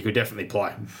 he could definitely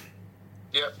play.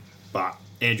 Yep. But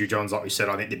Andrew Johns, like we said,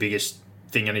 I think the biggest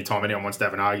thing anytime anyone wants to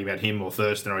have an argument about him or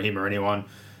Thurston or him or anyone,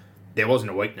 there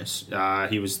wasn't a weakness.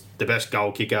 He was the best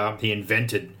goal kicker. He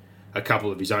invented a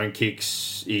couple of his own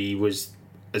kicks. He was,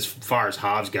 as far as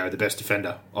halves go, the best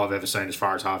defender I've ever seen as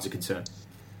far as halves are concerned.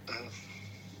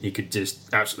 He could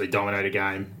just absolutely dominate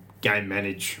a game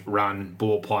manage, run,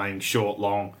 ball playing, short,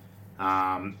 long.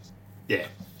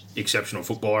 Exceptional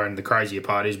footballer. And the crazier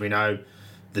part is we know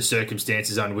the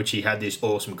circumstances under which he had this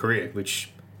awesome career, which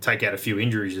take out a few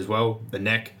injuries as well. The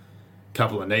neck,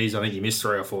 couple of knees. I think he missed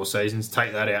 3 or 4 seasons.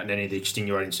 Take that out in any of the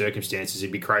extenuating circumstances.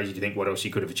 It'd be crazy to think what else he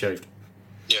could have achieved.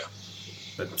 Yeah.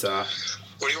 But well,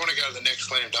 do you want to go to the next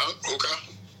slam dunk,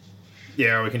 hooker?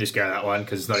 Yeah, we can just go that one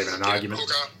because it's not even an argument.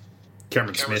 Hooker.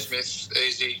 Cameron Smith,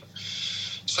 easy.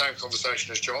 Same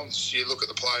conversation as Johns. You look at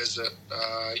the players that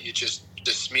you just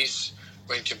dismiss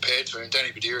when compared to him.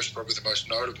 Danny Badira is probably the most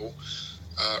notable.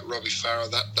 Robbie Farah,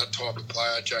 that type of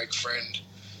player, Jake Friend,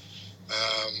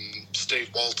 Steve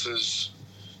Walters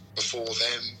before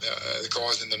them, the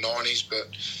guys in the 90s, but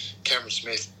Cameron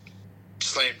Smith,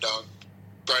 slam dunk,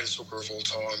 greatest hooker of all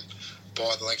time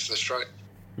by the length of the straight.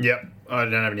 Yep, I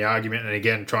don't have any argument. And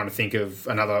again, trying to think of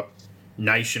another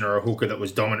nation or a hooker that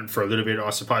was dominant for a little bit. I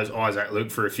suppose Isaac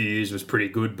Luke for a few years was pretty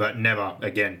good, but never,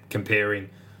 again, comparing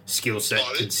skill set,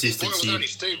 consistency. It was only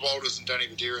Steve Walters and Danny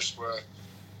Badiris were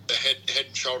the head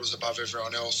and shoulders above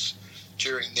everyone else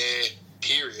during their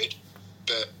period,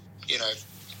 but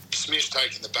Smith's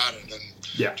taken the baton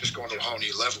and just gone to a whole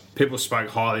new level. People spoke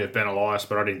highly of Ben Elias,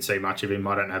 but I didn't see much of him.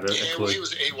 I don't have a clue. Well, he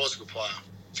was a good player,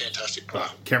 fantastic player.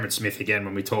 But Cameron Smith, again,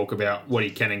 when we talk about what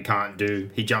he can and can't do,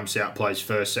 he jumps out, plays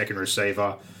first, second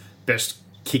receiver, best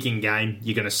kicking game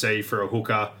you're going to see for a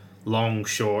hooker. Long,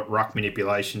 short, ruck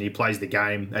manipulation. He plays the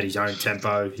game at his own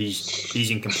tempo. He's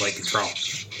in complete control.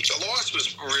 Elias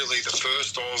was really the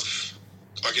first of,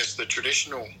 I guess, the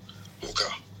traditional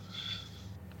hooker.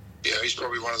 Yeah, he's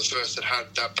probably one of the first that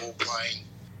had that ball playing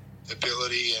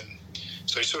ability, and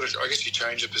so he sort of, I guess, he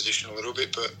changed the position a little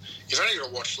bit. But you've only got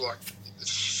to watch, like,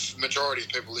 the majority of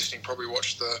people listening probably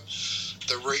watched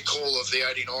the recall of the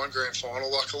 '89 grand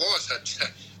final. Like, Elias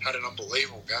had an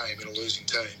unbelievable game in a losing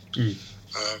team.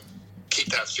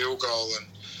 Kicked that field goal, and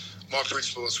my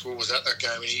principal at school was at that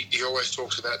game, and he always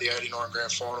talks about the '89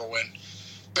 grand final when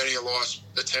Benny Elias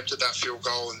attempted that field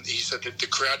goal, and he said that the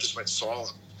crowd just went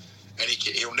silent, and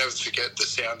he'll never forget the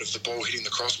sound of the ball hitting the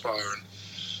crossbar. And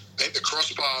I think the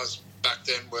crossbars back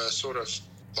then were sort of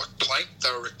like plank; they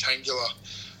were rectangular,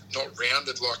 not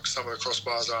rounded like some of the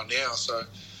crossbars are now. So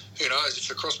who knows if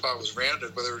the crossbar was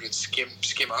rounded, whether it'd skim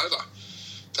over?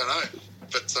 Don't know.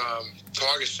 But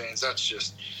Tigers fans, that's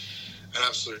just an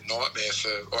absolute nightmare for,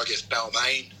 I guess,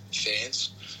 Balmain fans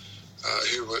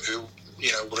who would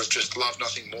have just loved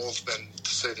nothing more than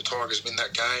to see the Tigers win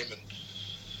that game.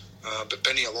 And but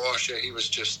Benny Elias, he was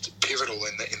just pivotal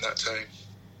in that team.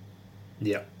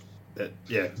 Yeah, I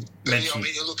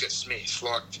mean, you look at Smith,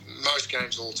 like most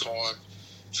games all time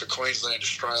for Queensland,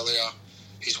 Australia.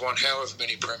 He's won however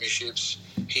many premierships.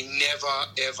 He never,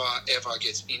 ever, ever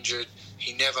gets injured.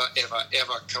 He never, ever,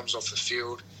 ever comes off the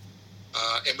field.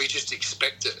 and we just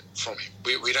expect it from him.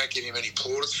 We don't give him any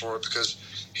plaudits for it because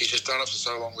he's just done it for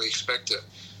so long. We expect it.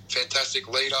 Fantastic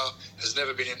leader, has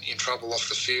never been in trouble off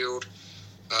the field.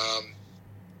 I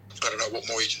don't know what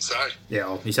more you can say. Yeah,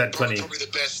 well, he's had plenty. Probably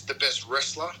the best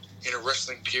wrestler in a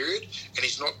wrestling period, and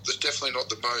he's definitely not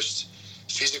the most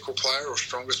physical player or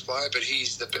strongest player, but I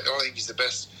think he's the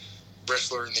best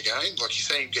wrestler in the game. Like, you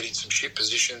see him get in some shit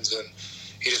positions, and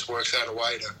he just works out a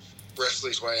way to wrestle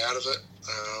his way out of it.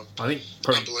 I think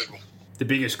probably unbelievable. The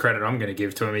biggest credit I'm going to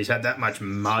give to him, he's had that much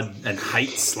mud and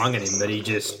hate slung at him, but he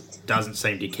just doesn't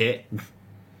seem to care.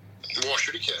 Why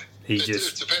should he care? It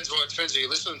depends who you're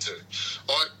listening to.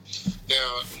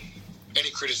 Any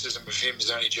criticism of him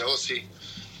is only jealousy,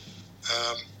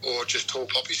 or just tall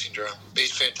poppy syndrome.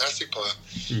 He's a fantastic player.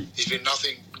 He's done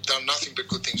nothing but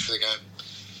good things for the game.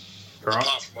 Right.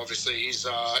 Apart from, obviously, his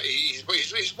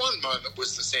one moment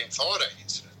was the Sam Thaiday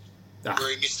incident, where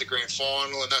he missed the grand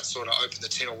final, and that sort of opened the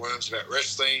tin of worms about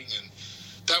wrestling. And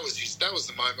that was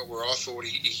the moment where I thought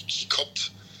he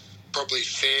copped probably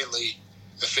fairly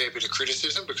a fair bit of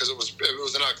criticism because it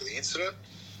was an ugly incident.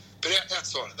 But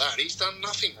outside of that, he's done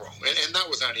nothing wrong, and that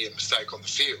was only a mistake on the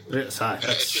field. It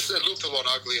looked a lot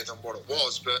uglier than what it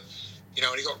was, but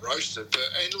and he got roasted.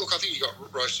 And look, I think he got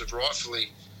roasted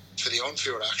rightfully for the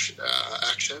on-field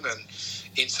action and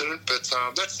incident. But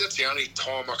that's the only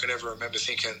time I can ever remember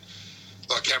thinking,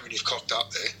 like, Cameron, you've cocked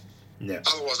up there. Yeah.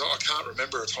 Otherwise, I can't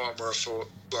remember a time where I thought,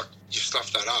 like, you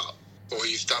stuffed that up, or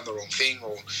you've done the wrong thing,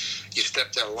 or you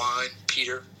stepped out of line,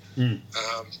 Peter.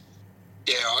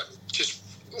 Just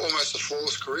almost a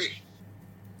flawless career.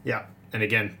 Yeah, and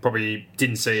again, probably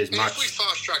didn't see as much. If we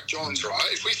fast-track Johns, right?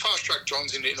 If we fast-track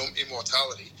Johns into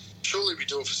immortality, surely we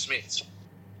do it for Smith.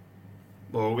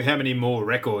 Well, how many more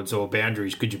records or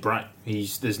boundaries could you break?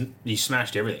 He's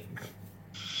smashed everything.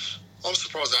 I'm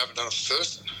surprised I haven't done it for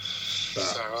Thurston.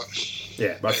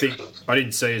 I think I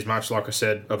didn't see as much, like I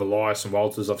said, of Elias and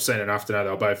Walters. I've seen enough to know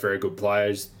they're both very good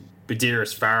players.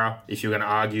 Badiris, Farah, if you're going to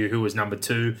argue who was number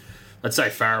two, I'd say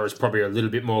Farah was probably a little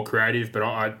bit more creative, but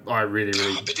I really...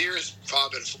 Badiris,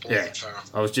 far better footballer than Farah.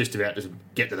 I was just about to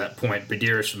get to that point.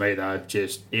 Badiris, for me, though,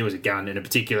 he was a gun. In a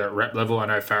particular at rep level, I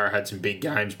know Farah had some big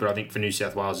games, but I think for New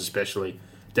South Wales especially,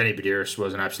 Danny Badiris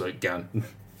was an absolute gun.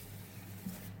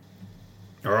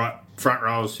 All right, front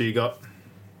rows, who you got?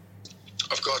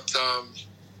 I've got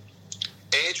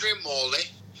Adrian Morley,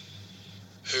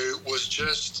 who was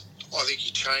just... I think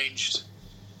he changed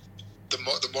the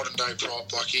modern day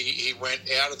prop. Like, he went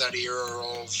out of that era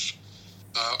of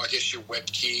I guess your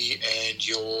Webke and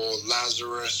your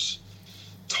Lazarus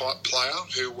type player,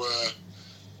 who were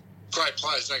great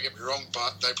players, don't get me wrong,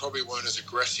 but they probably weren't as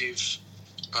aggressive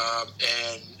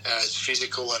and as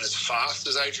physical and as fast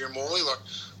as Adrian Morley. Like,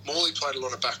 Morley played a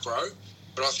lot of back row,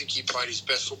 but I think he played his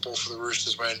best football for the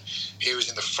Roosters when he was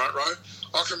in the front row.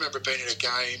 I can remember being in a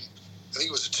game, I think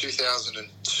it was the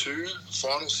 2002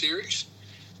 final series,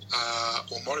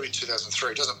 or it might have been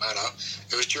 2003, it doesn't matter.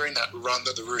 It was during that run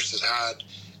that the Roosters had,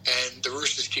 and the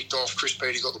Roosters kicked off, Chris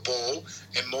Beattie got the ball,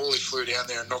 and Morley flew down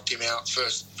there and knocked him out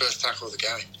first tackle of the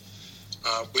game.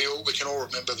 We can all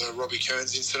remember the Robbie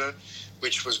Kearns incident,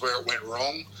 which was where it went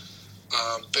wrong.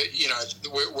 But, you know,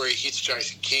 where he hits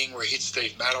Jason King, where he hits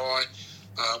Steve Matai,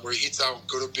 where he hits Owen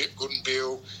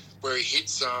Goodenbill, where he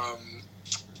hits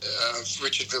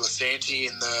Richard Villasanti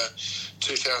in the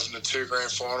 2002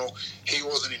 grand final. He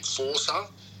was an enforcer,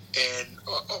 and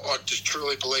I just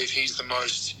truly believe he's the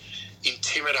most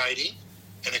intimidating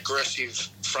and aggressive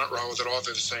front rower that I've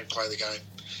ever seen play the game.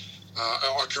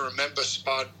 I can remember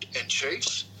Spud and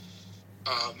Chiefs,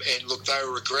 and look, they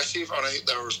were aggressive. I don't think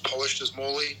they were as polished as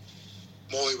Morley.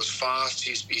 Morley was fast.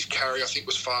 His carry, I think,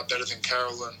 was far better than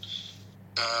Carroll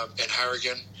and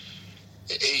Harrigan.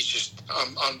 He's just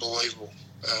unbelievable.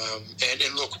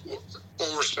 And look,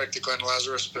 all respect to Glenn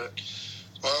Lazarus, but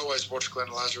I always watched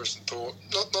Glenn Lazarus and thought,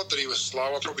 not that he was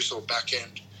slow, I probably saw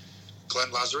back-end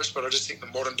Glenn Lazarus, but I just think the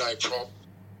modern-day prop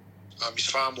is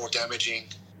far more damaging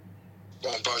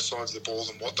on both sides of the ball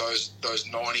than what those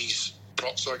 90s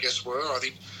props, I guess, were. I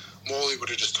think Morley would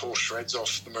have just tore shreds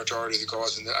off the majority of the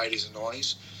guys in the 80s and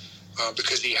 90s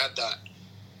because he had that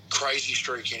crazy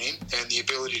streak in him and the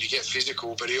ability to get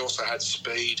physical, but he also had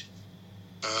speed.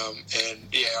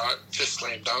 Just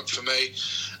slam dunk for me.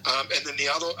 And then the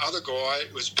other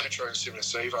guy was Petro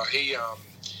Simonasiva. He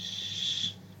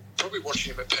probably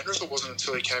watching him at Penrith. It wasn't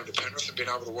until he came to Penrith and been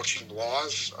able to watch him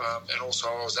live. And also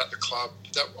I was at the club.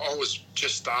 I was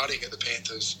just starting at the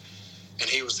Panthers, and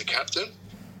he was the captain.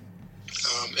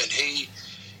 And he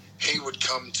would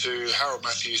come to Harold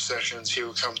Matthews sessions. He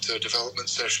would come to development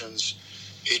sessions.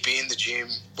 He'd be in the gym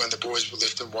when the boys were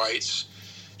lifting weights.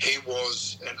 he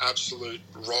was an absolute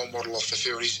role model off the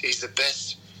field. He's the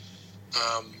best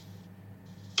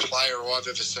player I've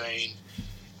ever seen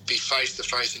be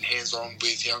face-to-face and hands-on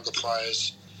with younger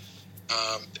players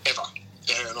ever.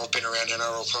 And I've been around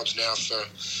NRL clubs now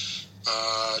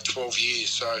for 12 years,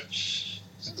 so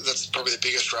that's probably the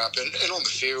biggest rap. And on the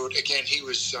field, again, he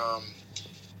was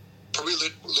probably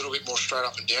a little bit more straight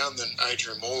up and down than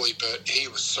Adrian Morley, but he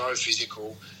was so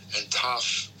physical and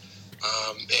tough.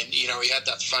 And, you know, he had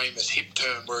that famous hip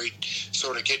turn where he'd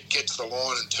sort of get to the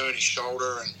line and turn his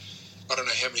shoulder, and I don't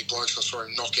know how many blokes I saw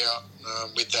him knock out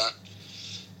with that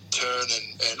turn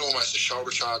and almost a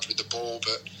shoulder charge with the ball.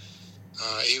 But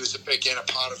he was, again,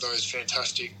 a part of those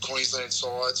fantastic Queensland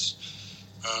sides.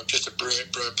 Just a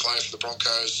brilliant player for the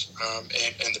Broncos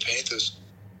and the Panthers.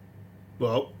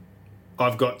 Well,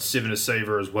 I've got Sivana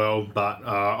Seaver as well, but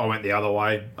I went the other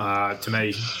way. To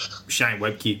me, Shane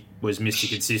Webke was Mr.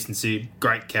 Consistency.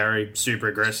 Great carry, super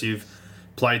aggressive,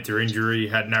 played through injury,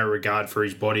 had no regard for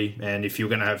his body. And if you're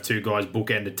going to have two guys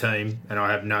bookend a team, and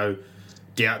I have no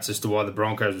doubts as to why the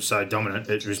Broncos were so dominant,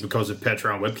 it was because of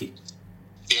Petro and Webke.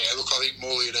 Yeah, look, I think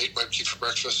Morley would eat Webke for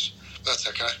breakfast. That's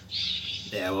okay.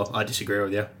 Yeah, well, I disagree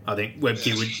with you. I think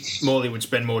Morley would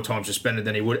spend more time suspended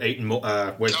than he would eating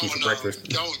Webke for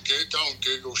breakfast. Go and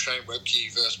Google Shane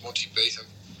Webke versus Monty Beetham.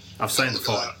 I've seen the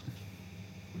fight.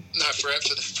 No, for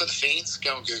the fans,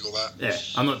 go and Google that. Yeah,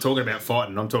 I'm not talking about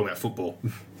fighting. I'm talking about football.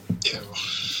 Yeah, well,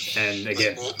 and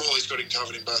again, Morley's got him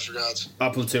covered in both regards.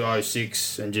 Up until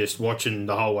 06 and just watching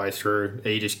the whole way through,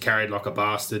 he just carried like a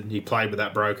bastard. He played with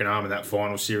that broken arm in that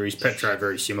final series. Petro,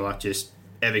 very similar, just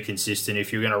ever consistent.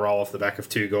 If you're going to roll off the back of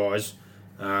two guys,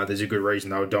 there's a good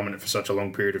reason they were dominant for such a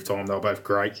long period of time. They were both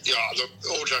great. Yeah, look,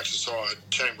 all jokes aside,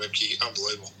 Shane Webke,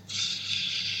 unbelievable.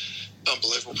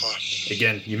 Unbelievable player.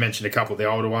 Again, you mentioned a couple of the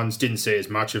older ones. Didn't see as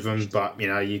much of them, but, you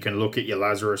know, you can look at your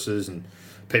Lazaruses, and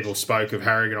people spoke of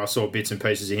Harrigan. I saw bits and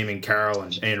pieces of him and Carroll,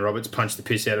 and Ian Roberts punched the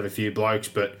piss out of a few blokes,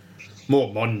 but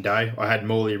more modern day. I had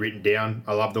Morley written down.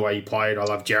 I love the way he played. I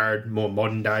love Jared, more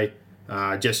modern day.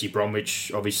 Jesse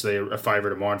Bromwich, obviously a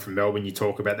favourite of mine from Melbourne. You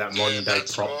talk about that modern day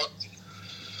prop.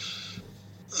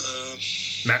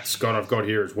 Matt Scott I've got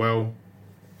here as well.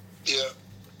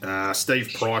 Yeah.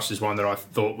 Steve Price is one that I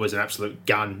thought was an absolute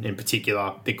gun, in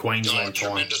particular the Queensland time.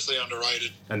 Tremendously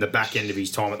underrated. And the back end of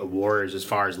his time at the Warriors as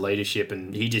far as leadership,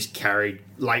 and he just carried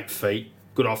late feet,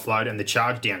 good offload, and the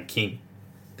charge down king.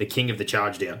 The king of the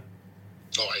charge down.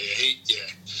 Oh, yeah.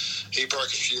 He broke a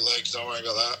few legs, don't worry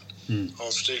about that.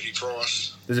 Old Stevie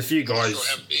Price. There's a few guys.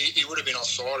 He would have been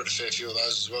offside at a fair few of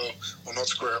those as well, or not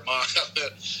square at marker,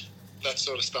 but that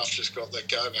sort of stuff just got let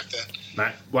go back then.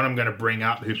 Mate, one I'm going to bring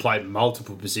up who played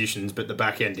multiple positions, but the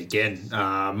back end again,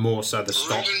 more so the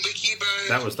stop.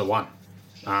 That was the one.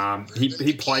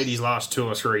 He played his last 2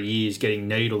 or 3 years getting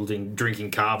needled and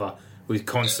drinking kava with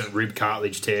constant rib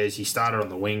cartilage tears. He started on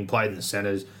the wing, played in the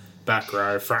centres, back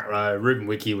row, front row. Ruben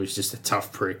Wiki was just a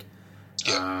tough prick.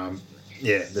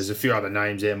 Yeah, there's a few other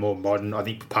names there, more modern. I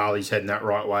think Papali's heading that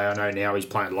right way. I know now he's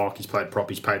playing lock, he's played prop,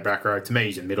 he's played back row. To me,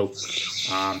 he's a middle.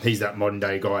 He's that modern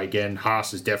day guy again.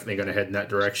 Haas is definitely going to head in that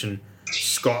direction.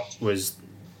 Scott was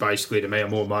basically, to me, a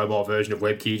more mobile version of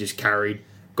Webke. He just carried,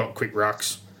 got quick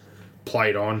rucks,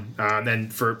 played on. And then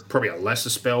for probably a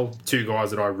lesser spell, two guys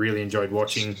that I really enjoyed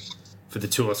watching for the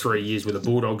 2 or 3 years where the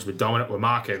Bulldogs were dominant were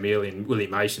Mark O'Mealy and Willie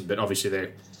Mason, but obviously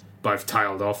they're both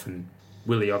tailed off, and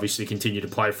Willie obviously continued to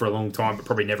play for a long time, but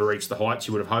probably never reached the heights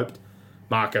you would have hoped.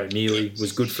 Mark O'Mealy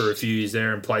was good for a few years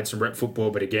there and played some rep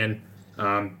football, but again,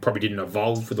 probably didn't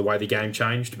evolve with the way the game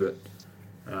changed. But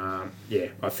yeah,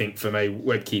 I think for me,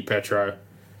 Webke, Petro,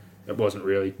 it wasn't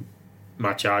really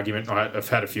much argument. I've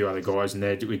had a few other guys in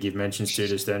there that we give mentions to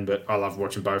just then, but I love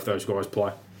watching both those guys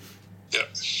play. Yep.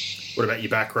 What about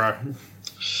your back row?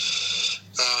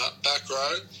 Back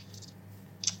row,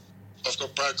 I've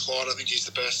got Brad Clyde. I think he's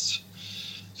the best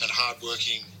and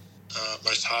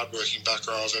most hard-working back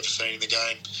row I've ever seen in the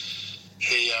game.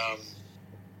 He,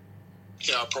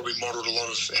 probably modelled a lot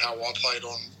of how I played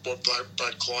on what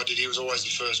Brad Clyde did. He was always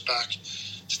the first back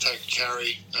to take a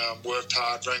carry, worked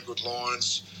hard, ran good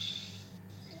lines,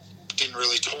 didn't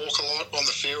really talk a lot on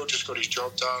the field, just got his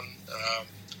job done.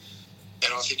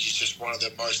 And I think he's just one of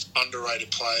the most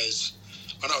underrated players.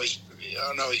 I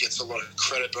know he gets a lot of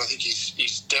credit, but I think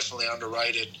he's definitely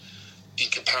underrated in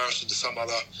comparison to some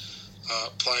other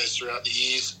players throughout the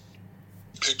years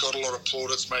who got a lot of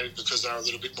plaudits, maybe because they're a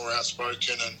little bit more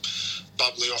outspoken and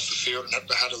bubbly off the field and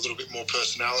had a little bit more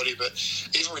personality. But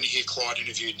even when you hear Clyde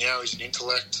interviewed now, he's an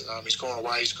intellect. He's gone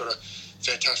away. He's got a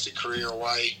fantastic career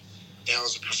away now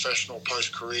as a professional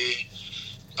post-career.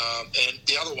 And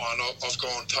the other one, I've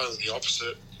gone totally the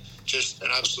opposite. just an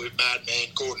absolute madman,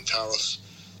 Gordon Tallis.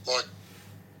 Like,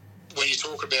 when you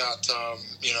talk about,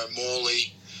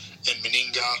 Morley and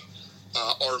Meninga,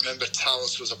 I remember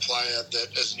Tallis was a player that,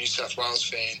 as a New South Wales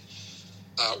fan,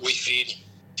 we feared him.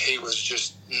 He was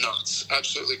just nuts,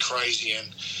 absolutely crazy,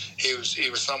 and he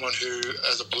was someone who,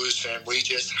 as a Blues fan, we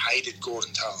just hated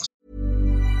Gordon Tallis.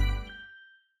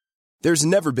 There's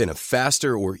never been a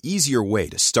faster or easier way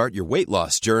to start your weight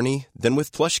loss journey than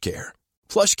with PlushCare.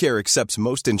 PlushCare accepts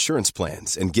most insurance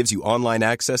plans and gives you online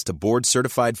access to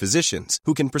board-certified physicians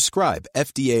who can prescribe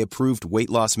FDA-approved weight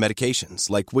loss medications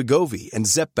like Wegovy and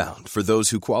Zepbound for those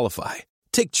who qualify.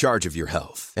 Take charge of your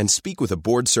health and speak with a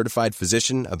board-certified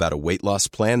physician about a weight loss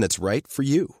plan that's right for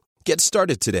you. Get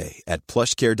started today at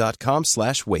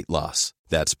plushcare.com/weight-loss.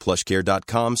 That's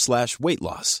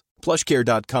plushcare.com/weight-loss.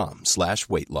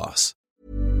 plushcare.com/weight-loss.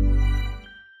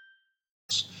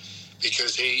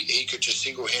 Because he could just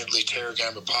single-handedly tear a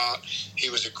game apart. He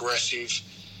was aggressive.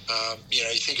 You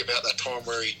think about that time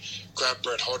where he grabbed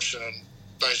Brett Hodgson and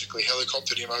basically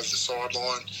helicoptered him over the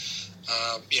sideline.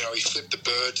 He flipped the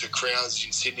bird to crowds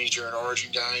in Sydney during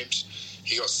Origin games.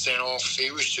 He got sent off. He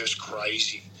was just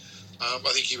crazy. I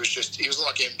think he was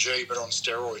like MG, but on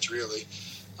steroids, really.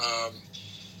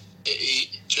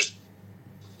 He just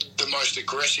the most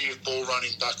aggressive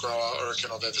ball-running back row I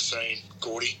reckon I've ever seen,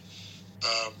 Gordy.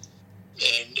 And,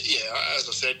 as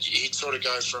I said, he'd sort of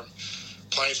go from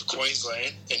playing for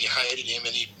Queensland and you hated him,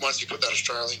 and once he put that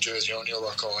Australian jersey on, you're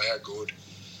like, oh, how good.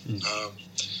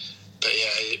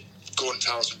 Gordon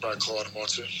Tallis and Brad Clyde are mine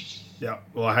too. Yeah,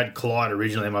 well, I had Clyde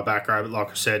originally in my back row, but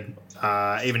like I said,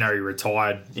 even though he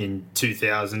retired in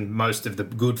 2000, most of the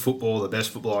good football, the best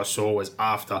football I saw was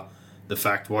after the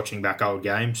fact, watching back old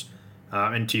games.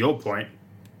 And to your point,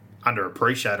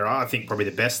 underappreciated, I think probably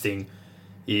the best thing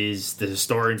is the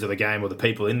historians of the game or the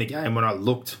people in the game. When I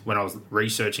was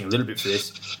researching a little bit for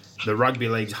this, the Rugby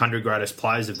League's 100 greatest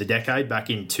players of the decade back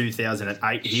in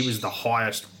 2008, he was the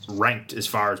highest ranked as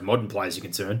far as modern players are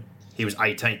concerned. He was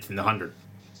 18th in the 100.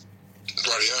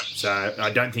 Right, yeah. So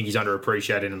I don't think he's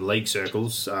underappreciated in the league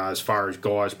circles. As far as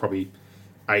guys probably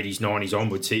 80s, 90s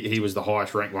onwards, he was the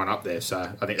highest ranked one up there.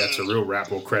 So I think that's a real rap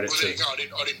or credit to. I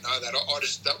didn't know that.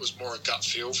 That was more a gut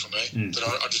feel for me.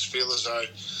 That I just feel as though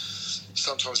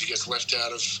sometimes he gets left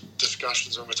out of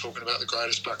discussions when we're talking about the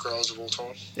greatest back rows of all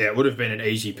time. Yeah, it would have been an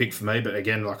easy pick for me, but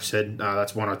again, like I said,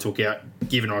 that's one I took out,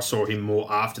 given I saw him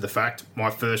more after the fact. My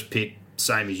first pick,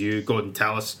 same as you, Gordon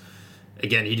Tallis.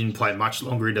 Again, he didn't play much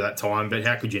longer into that time, but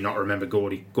how could you not remember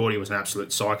Gordy? Gordy was an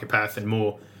absolute psychopath, and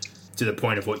more to the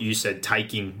point of what you said,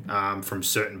 taking from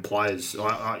certain players.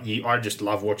 I just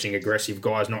love watching aggressive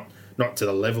guys, not to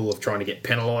the level of trying to get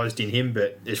penalised in him,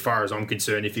 but as far as I'm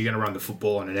concerned, if you're going to run the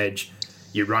football on an edge,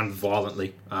 you run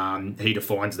violently. He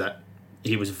defines that.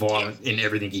 He was violent in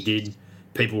everything he did.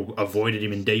 People avoided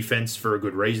him in defence for a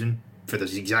good reason, for the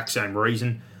exact same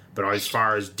reason. But as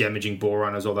far as damaging ball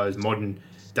runners or those modern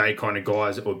day kind of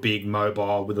guys that were big,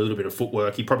 mobile, with a little bit of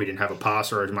footwork, he probably didn't have a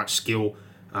pass or as much skill.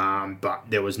 But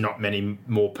there was not many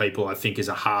more people, I think, as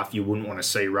a half you wouldn't want to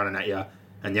see running at you.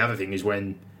 And the other thing is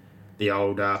when the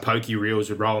old pokey reels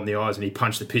would roll in the eyes and he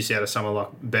punched the piss out of someone like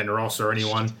Ben Ross or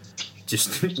anyone,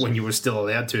 just when you were still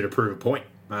allowed to prove a point.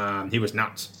 He was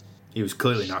nuts. He was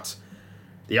clearly nuts.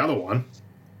 The other one,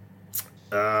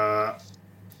 I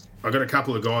got a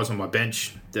couple of guys on my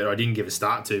bench that I didn't give a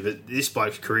start to, but this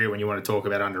bloke's career, when you want to talk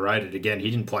about underrated, again, he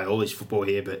didn't play all his football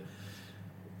here, but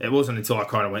it wasn't until I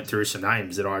kind of went through some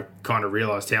names that I kind of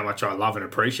realised how much I love and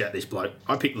appreciate this bloke.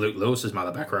 I picked Luke Lewis as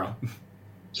mother back row.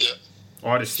 Yeah.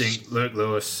 I just think Luke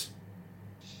Lewis,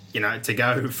 to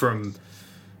go from,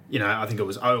 I think it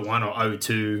was 01 or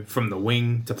 02 from the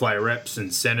wing to play reps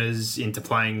and centres into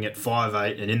playing at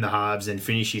 5'8" and in the halves, and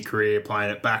finish your career playing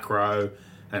at back row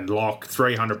and lock,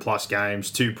 300-plus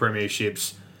games, 2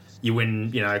 premierships. You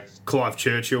win, Clive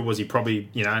Churchill, was he probably,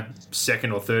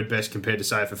 second or third best compared to,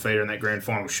 say, Fafita in that grand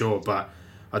final? Sure, but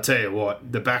I tell you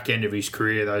what, the back end of his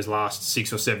career, those last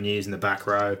 6 or 7 years in the back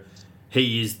row,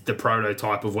 he is the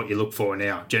prototype of what you look for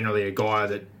now. Generally a guy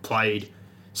that played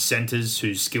centres,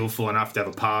 who's skillful enough to have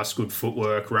a pass, good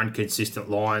footwork, run consistent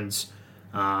lines,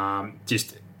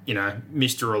 Mr.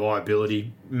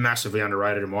 Reliability, massively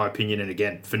underrated in my opinion. And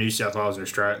again, for New South Wales and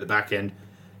Australia at the back end,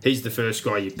 he's the first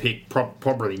guy you pick,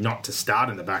 probably not to start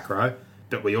in the back row,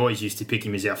 but we always used to pick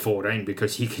him as our 14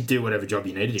 because he could do whatever job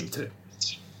you needed him to.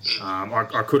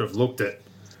 I could have looked at,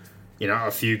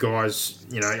 a few guys,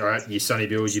 your Sonny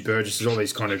Bills, your Burgesses, all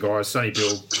these kind of guys. Sonny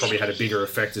Bill probably had a bigger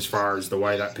effect as far as the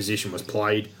way that position was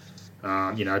played.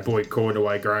 Boyd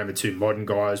Cordaway, Graham are 2 modern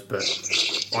guys, but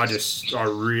I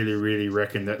really, really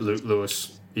reckon that Luke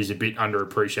Lewis is a bit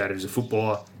underappreciated as a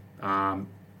footballer.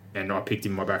 and I picked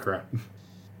him in my back row.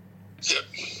 Yep.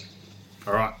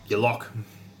 All right, your lock.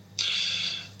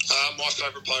 My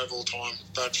favourite player of all time,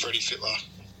 Brad Freddie Fittler.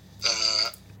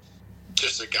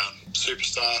 Just a gun.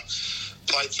 Superstar.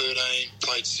 Played 13,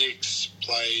 played 6,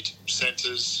 played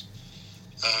centres.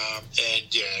 And,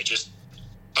 yeah, just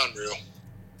unreal.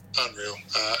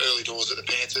 Early doors at the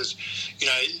Panthers. You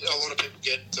know, a lot of people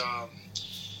get,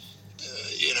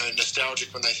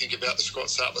 nostalgic when they think about the Scott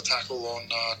Sattler tackle on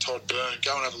Todd Byrne.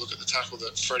 Go and have a look at the tackle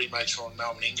that Freddie makes on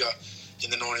Melbourne Inga in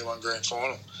the 91 grand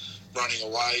final. Running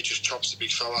away, just chops the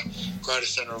big fella.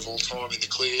 Greatest centre of all time in the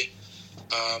clear.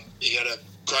 He had a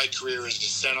great career as a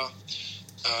centre.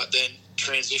 Then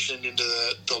transitioned into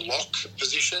the lock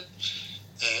position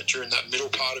during that middle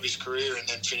part of his career, and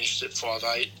then finished at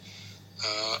 5'8".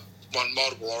 Won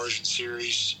multiple Origin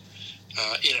series,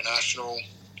 international.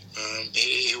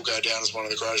 He'll go down as one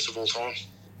of the greatest of all time.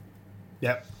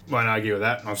 Yep, won't argue with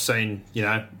that. I've seen,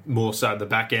 more so the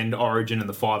back end Origin and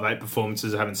the 5'8"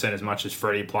 performances. I haven't seen as much as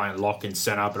Freddie playing lock in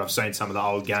centre, but I've seen some of the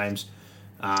old games.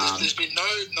 There's been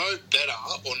no better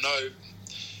or no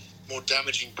more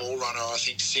damaging ball runner, I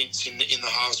think, since in the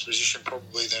halves position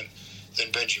probably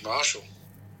than Benji Marshall,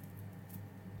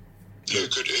 who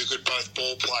could both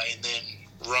ball play and then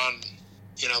run,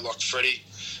 like Freddie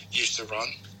used to run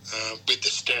with the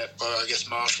step. I guess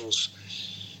Marshall's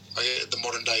the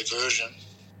modern day version,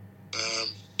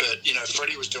 but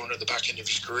Freddie was doing it at the back end of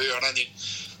his career. I don't think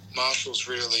Marshall's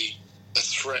really a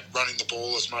threat running the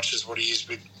ball as much as what he is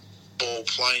with ball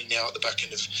playing now at the back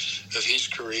end of his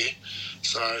career.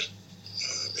 So,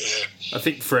 yeah. I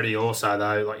think Freddie also,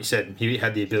 though, like you said, he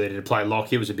had the ability to play lock.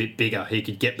 He was a bit bigger. He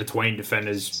could get between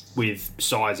defenders with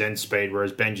size and speed,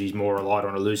 whereas Benji's more relied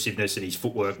on elusiveness and his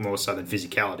footwork more so than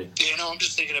physicality. Yeah, no, I'm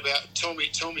just thinking about, tell me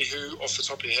who off the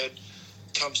top of your head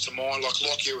comes to mind. Like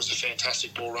Lockyer was a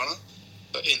fantastic ball runner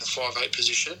in the 5'8"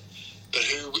 position, but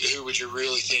who would you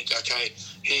really think, okay,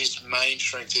 his main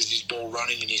strength is his ball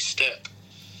running and his step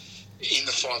in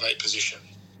the 5'8" position?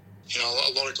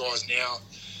 A lot of guys now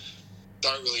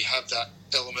don't really have that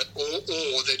element,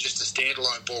 or they're just a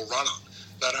standalone ball runner.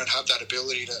 They don't have that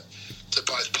ability to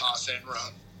both pass and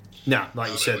run. No,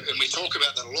 like you said. And we talk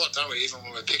about that a lot, don't we? Even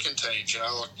when we're picking teams,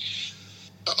 like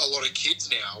a lot of kids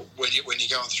now, when you're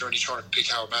going through and you're trying to pick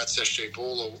Harold Matts, SG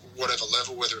Ball, or whatever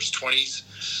level, whether it's 20s,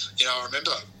 I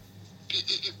remember.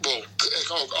 Well,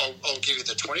 I'll give you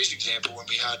the 20s example when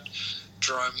we had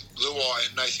Jerome Luai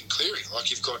and Nathan Cleary. Like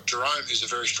you've got Jerome, who's a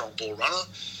very strong ball runner,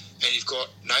 and you've got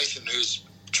Nathan, who's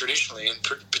traditionally, and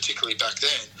particularly back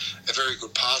then, a very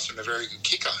good passer and a very good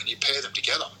kicker, and you pair them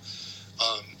together.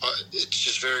 It's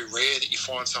just very rare that you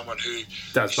find someone who is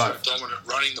so dominant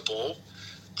running the ball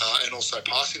and also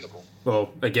passing the ball.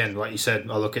 Well, again, like you said,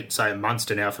 I look at, say,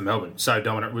 Munster now for Melbourne. So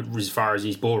dominant as far as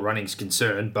his ball running is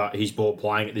concerned, but his ball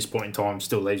playing at this point in time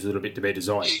still leaves a little bit to be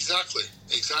desired. Exactly.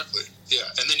 Yeah,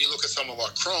 and then you look at someone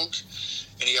like Cronk,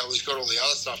 and he's got all the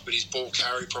other stuff, but his ball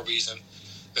carry probably isn't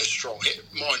as strong.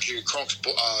 Mind you, Cronk's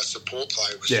support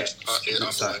play was just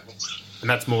unbelievable. And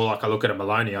that's more like I look at a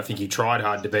Maloney. I think he tried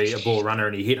hard to be a ball runner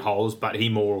and he hit holes, but he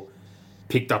more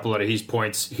picked up a lot of his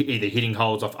points either hitting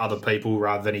holes off other people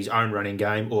rather than his own running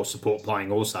game or support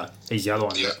playing also. He's the other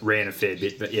one that ran a fair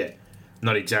bit, but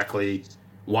not exactly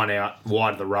one out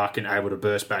wide of the ruck and able to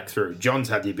burst back through. John's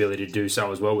had the ability to do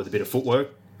so as well with a bit of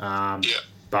footwork.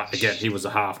 But again, he was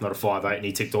a half, not a 5'8", and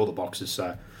he ticked all the boxes.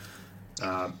 So,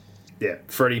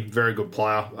 Freddie, very good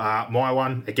player. My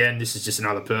one, again, this is just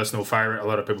another personal favourite. A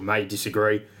lot of people may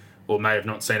disagree or may have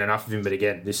not seen enough of him, but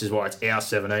again, this is why it's our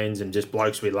 17s and just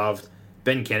blokes we loved.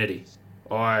 Ben Kennedy.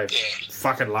 I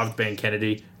fucking loved Ben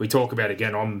Kennedy. We talk about,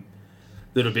 again, I'm a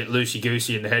little bit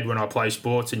loosey-goosey in the head when I play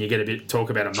sports, and you get talk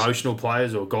about emotional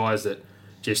players or guys that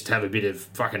just have a bit of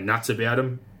fucking nuts about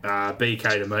them.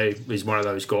 BK to me is one of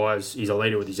those guys. He's a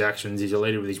leader with his actions. He's a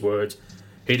leader with his words.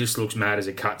 He just looks mad as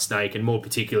a cut snake, and more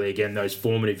particularly, again, those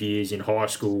formative years in high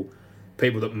school,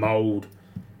 people that mould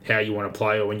how you want to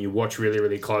play or when you watch really,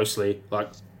 really closely. Like,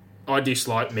 I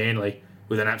dislike Manly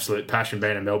with an absolute passion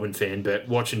being a Melbourne fan, but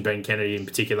watching Ben Kennedy in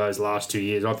particular those last 2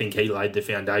 years, I think he laid the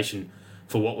foundation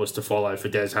for what was to follow for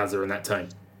Des Hasler and that team.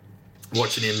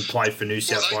 Watching him play for New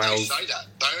South Wales. They say that.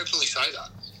 They openly say that.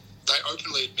 They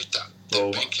openly admit that.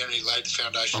 Ben Kennedy laid the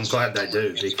foundation. I'm glad they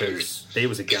do, because he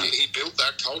was a gun. He built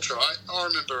that culture. I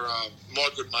remember my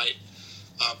good mate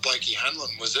Blakey Hanlon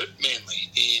was at Manly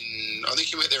I think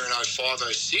he went there in 05,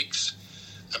 06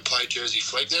 and played Jersey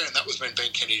Flegg there, and that was when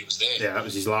Ben Kennedy was there. Yeah, that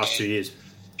was his last 2 years.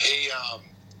 He,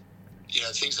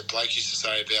 things that Blake used to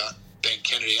say about Ben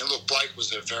Kennedy, and look, Blake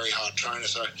was a very hard trainer,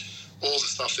 so all the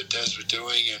stuff that Des was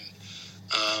doing and,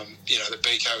 that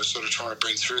BK was sort of trying to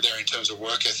bring through there in terms of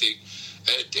work ethic,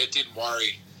 it didn't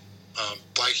worry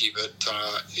Blakey, but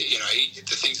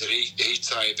the things that he'd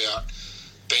say about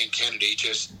Ben Kennedy,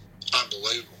 just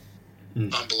unbelievable.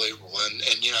 Unbelievable. And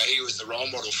he was the role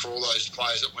model for all those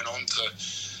players that went on to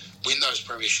win those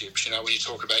premierships. When you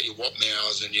talk about your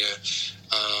Watmows and your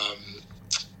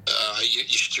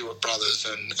Stewart brothers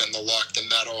and the like, the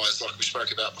Matt Eyes, like we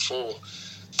spoke about before,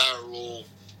 they were all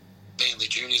Manly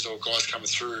juniors or guys coming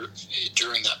through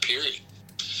during that period.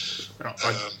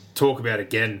 I talk about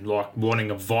again, like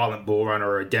wanting a violent ball runner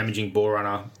or a damaging ball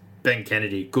runner. Ben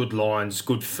Kennedy, good lines,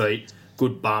 good feet,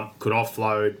 good bump, could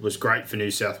offload, was great for New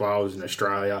South Wales and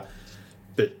Australia,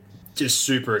 but just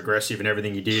super aggressive in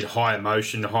everything he did, high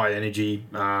emotion, high energy.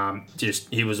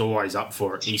 He was always up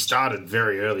for it. He started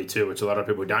very early too, which a lot of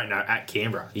people don't know, at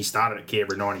Canberra. He started at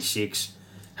Canberra in 96,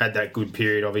 had that good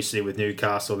period obviously with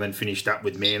Newcastle, then finished up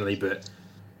with Manly, but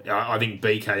I think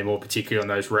BK more particularly on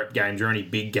those rep games or any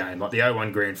big game, like the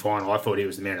 0-1 grand final, I thought he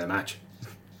was the man of the match.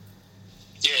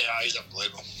 Yeah, he's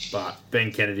unbelievable. But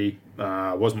Ben Kennedy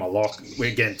was my lock.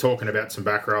 We're again talking about some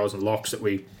back rows and locks that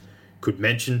we could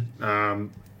mention.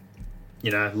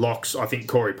 Locks, I think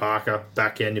Corey Parker,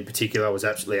 back end in particular, was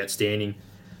absolutely outstanding.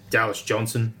 Dallas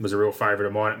Johnson was a real favourite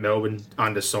of mine at Melbourne,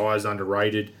 undersized,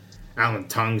 underrated. Alan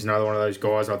Tung's another one of those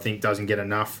guys I think doesn't get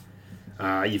enough.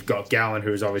 You've got Gallen,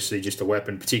 who's obviously just a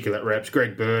weapon, particularly at reps.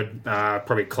 Greg Bird,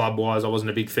 probably club-wise, I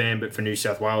wasn't a big fan, but for New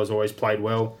South Wales, always played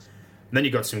well. And then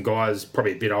you've got some guys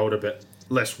probably a bit older, but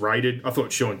less rated. I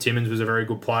thought Sean Timmins was a very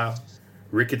good player.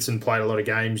 Ricketson played a lot of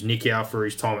games. Nick Howe for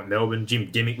his time at Melbourne. Jim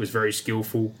Dimmick was very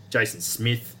skillful. Jason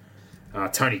Smith.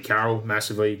 Tony Carroll,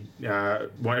 massively. A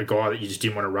guy that you just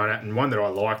didn't want to run at. And one that I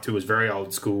liked, who was very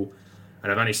old school.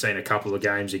 And I've only seen a couple of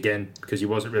games again because he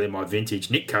wasn't really my vintage.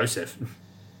 Nick Kosef.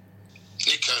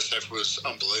 Nick Kosef was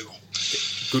unbelievable.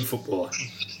 Good footballer.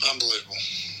 Unbelievable.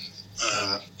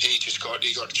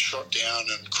 He got shot down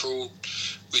and cruel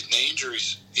with knee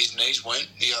injuries. His knees went.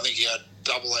 I think he had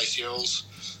double ACLs,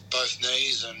 both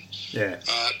knees, and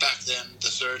back then the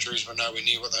surgeries were nowhere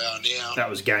near what they are now. That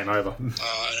was game over. And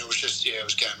it was just it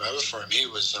was game over for him. He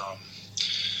was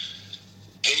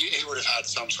he would have had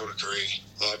some sort of career.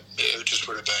 Like it just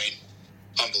would have been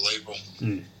unbelievable.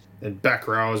 And back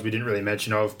rows we didn't really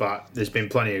mention of, but there's been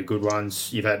plenty of good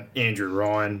ones. You've had Andrew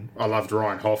Ryan. I loved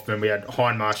Ryan Hoffman. We had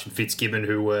Hindmarsh and Fitzgibbon,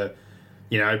 who were,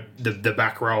 the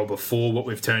back row before what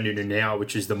we've turned into now,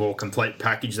 which is the more complete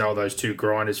package. They were those two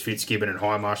grinders, Fitzgibbon and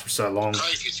Hindmarsh, for so long.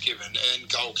 Craig Fitzgibbon and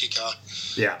goal kicker.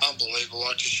 Yeah. Unbelievable.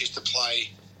 I just used to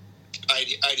play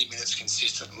 80 minutes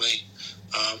consistently.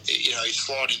 He'd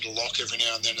slide into lock every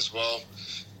now and then as well.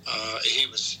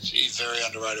 He's a very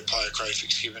underrated player, Craig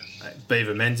Fitzgibbon.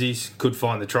 Beaver Menzies could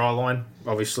find the try line,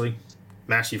 obviously.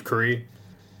 Massive career.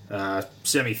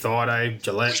 Semi Thaiday,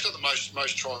 Gillette. He's got the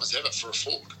most tries ever for a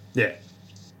forward. Yeah.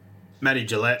 Matty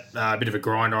Gillette, a bit of a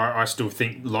grinder. I still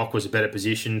think lock was a better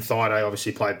position. Thaiday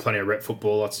obviously played plenty of rep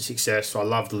football, lots of success. I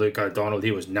loved Luke O'Donnell.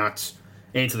 He was nuts.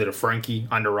 Anthony Frankie,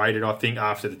 underrated, I think,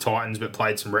 after the Titans, but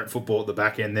played some rep football at the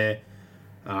back end there.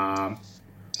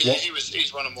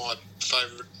 He's one of my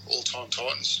favourite all-time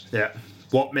Titans. Yeah.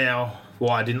 Watmow,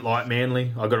 why I didn't like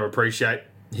Manly, I got to appreciate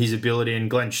his ability. And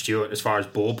Glenn Stewart, as far as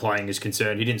ball playing is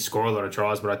concerned, he didn't score a lot of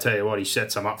tries, but I tell you what, he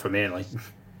set some up for Manly.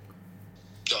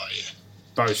 Oh, yeah.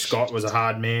 Bo Scott was a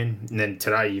hard man. And then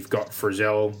today you've got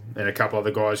Frizzell and a couple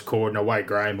other guys, Cordner, Wade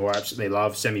Graham, who I absolutely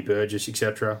love, Semi Burgess,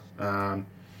 etc.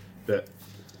 But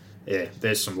yeah,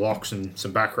 there's some locks and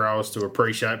some back rows to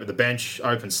appreciate. But the bench,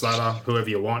 open slather, whoever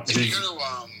you want. If you're going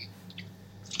to,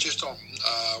 just on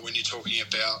when you're talking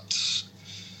about,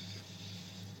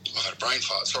 I had a brain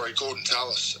fart, sorry, Gordon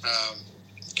Tallis,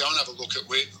 go and have a look at,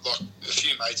 like a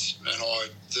few mates and I,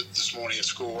 this morning at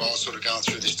school, I was sort of going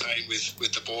through this team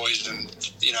with the boys, and,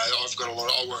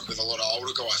 I work with a lot of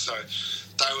older guys, so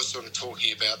they were sort of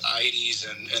talking about the 80s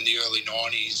and the early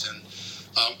 90s, and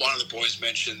one of the boys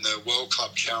mentioned the World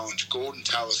Club Challenge. Gordon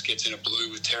Tallis gets in a blue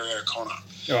with Terry O'Connor.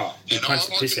 Oh, and I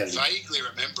can vaguely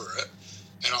remember it,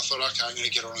 and I thought, okay, I'm going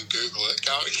to get on and Google it.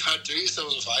 Go do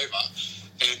yourselves a favour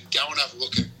and go and have a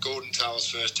look at Gordon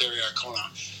Tallis versus Terry O'Connor.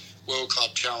 World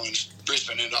Club Challenge,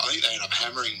 Brisbane, and I think they ended up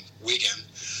hammering Wigan.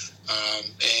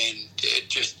 And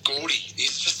Gordy,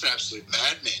 he's just an absolute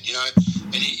madman,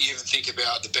 And you even think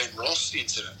about the Ben Ross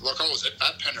incident. Like I was at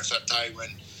Penrith that day when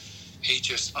he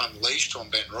just unleashed on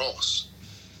Ben Ross.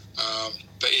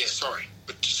 But yeah, sorry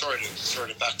to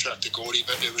backtrack to Gordy,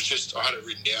 but it was just, I had it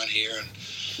written down here, and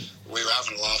we were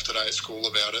having a laugh today at school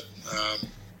about it.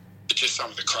 But just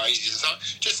some of the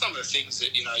crazies, just some of the things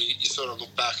that you sort of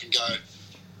look back and go,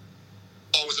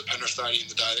 I was at Penrith Stadium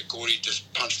the day that Gordy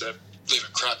just punched that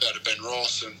living crap out of Ben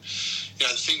Ross, and the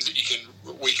things that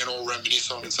we can all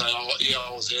reminisce on and say, oh yeah,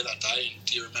 I was there that day, and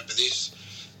do you remember this?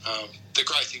 The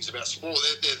great things about sport,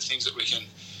 they're the things that we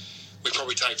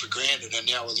probably take for granted, and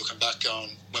now we're looking back on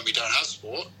when we don't have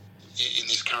sport in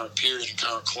this current period and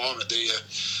current climate, that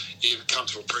you come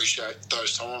to appreciate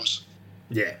those times.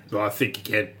 Yeah, well, I think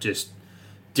again, just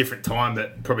different time,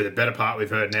 but probably the better part we've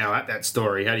heard now at that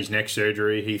story. He had his neck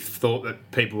surgery. He thought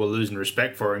that people were losing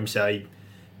respect for him, so he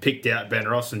picked out Ben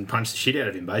Ross and punched the shit out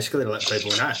of him, basically, to let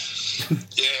people know.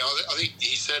 Yeah, I think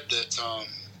he said that...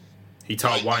 he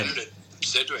told Wayne.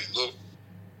 Said to him, look,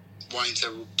 Wayne said,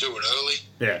 we'll do it early.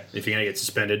 Yeah, if you're going to get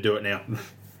suspended, do it now.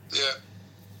 Yeah,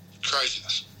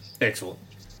 craziness. Excellent.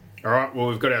 All right, well,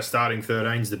 we've got our starting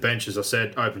 13s. The bench, as I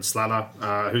said, open slather.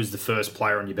 Who's the first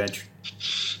player on your bench?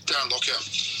 Darren Lockyer.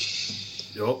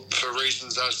 Yep. For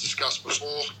reasons as discussed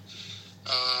before,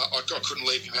 I couldn't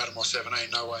leave him out of my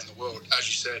 17, no way in the world. As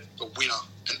you said, a winner,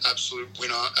 an absolute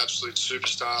winner, absolute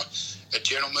superstar, a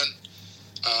gentleman,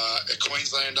 a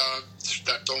Queenslander,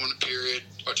 that dominant period.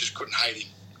 I just couldn't hate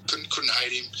him. Couldn't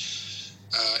hate him.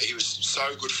 He was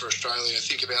so good for Australia.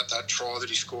 Think about that try that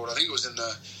he scored. I think it was in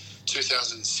the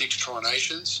 2006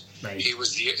 Tri-Nations. Maybe. He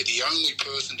was the only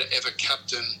person to ever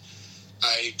captain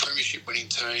a premiership winning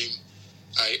team,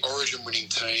 a Origin winning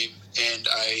team, and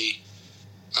a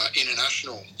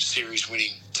international series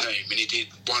winning team. And he did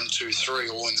 1, 2, 3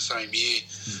 all in the same year.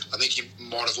 I think he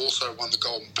might have also won the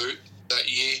Golden Boot that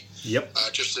year. Yep.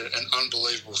 Just an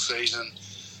unbelievable season.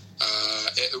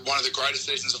 One of the greatest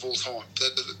seasons of all time.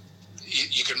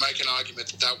 You can make an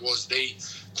argument that was the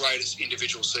greatest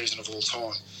individual season of all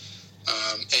time.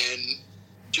 And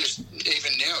just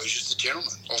even now, he's just a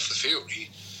gentleman off the field. You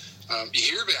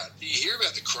hear about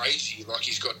the crazy, like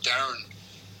he's got Darren,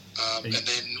 and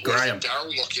then Graham.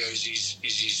 Darryl Lockyer is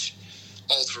his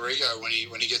alter ego when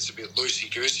he gets a bit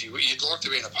loosey goosey. You'd like to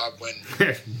be in a pub when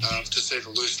to see the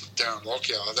loose Darren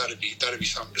Lockyer. That'd be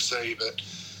something to see, but.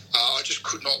 I just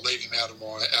could not leave him out of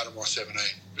my 17.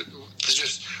 He's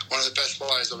just one of the best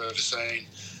players I've ever seen.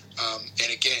 And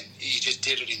again, he just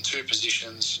did it in 2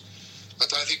 positions. I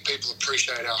don't think people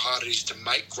appreciate how hard it is to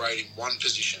make great in one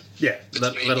position. Yeah,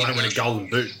 let alone win a Golden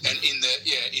Boot. And in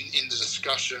the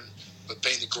discussion of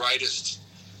being the greatest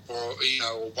or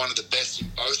one of the best in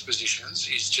both positions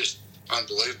is just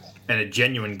unbelievable. And a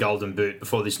genuine Golden Boot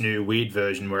before this new weird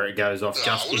version where it goes off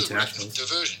just internationals. The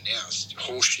version now is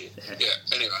horseshit. Yeah,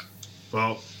 anyway.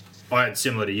 Well, I had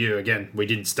similar to you. Again, we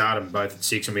didn't start them both at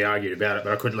 6 and we argued about it,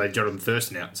 but I couldn't leave Jonathan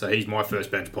Thurston out. So he's my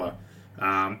first bench player.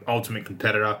 Ultimate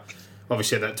competitor.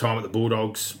 Obviously at that time at the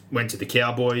Bulldogs, went to the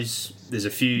Cowboys. There's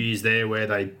a few years there where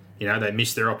they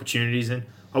missed their opportunities. And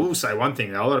I will say one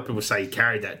thing, though. A lot of people say he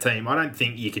carried that team. I don't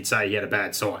think you could say he had a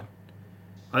bad side.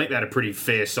 I think they had a pretty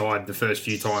fair side the first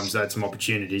few times. They had some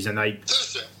opportunities, and they...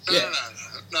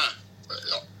 No.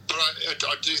 But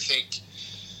I do think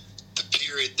the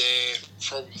period there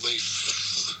probably...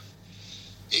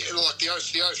 like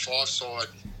the 05 side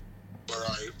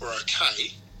were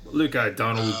okay. Luke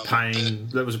O'Donnell, Payne,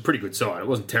 that was a pretty good side. It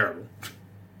wasn't terrible.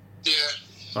 Yeah.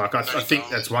 Like I think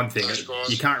that's one thing.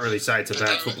 You can't really say it's a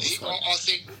bad football side. I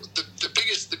think the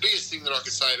biggest thing that I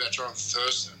could say about Jonathan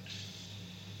Thurston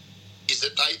is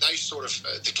that they sort of,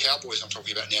 the Cowboys I'm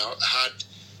talking about now, had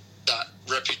that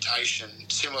reputation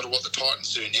similar to what the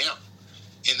Titans do now,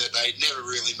 in that they'd never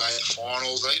really made the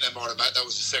finals. I think they might have made, that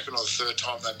was the second or the third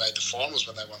time they made the finals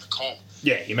when they won the comp.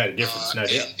 Yeah, he made a difference, no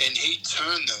doubt. And he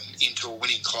turned them into a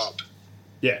winning club.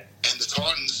 Yeah. And the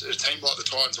Titans, a team like the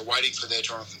Titans, are waiting for their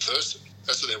Jonathan Thurston.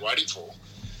 That's what they're waiting for.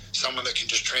 Someone that can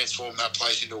just transform that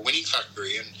place into a winning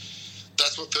factory. And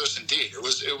that's what Thurston did. It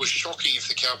was shocking if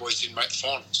the Cowboys didn't make the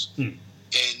finals. And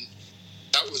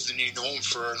that was the new norm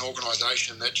for an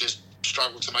organisation that just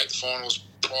struggled to make the finals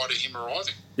prior to him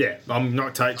arriving. Yeah, I'm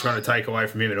not trying to take away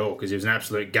from him at all because he was an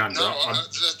absolute gun. No,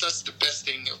 that's the best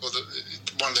thing, or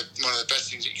one of the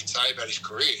best things you can say about his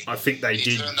career. I think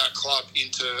he turned that club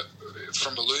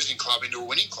from a losing club into a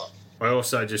winning club. I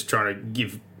also just trying to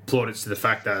give plaudits to the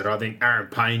fact that I think Aaron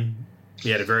Payne, he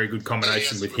had a very good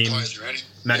combination with him.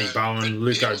 Matty Bowen,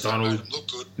 Luke O'Donnell,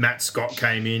 Matt Scott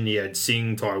came in. He had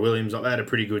Singh, Ty Williams. Like, they had a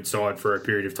pretty good side for a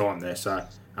period of time there. So,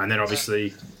 and then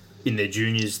obviously in their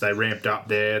juniors, they ramped up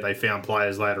there. They found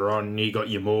players later on. You got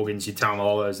your Morgans, your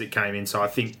Talmalos that came in. So I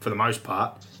think for the most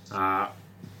part,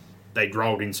 they'd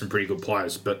rolled in some pretty good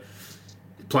players. But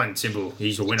plain and simple,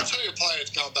 he's a winner. I'll tell you a player that's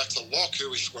going back to Locke,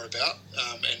 who we forgot about,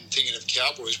 and thinking of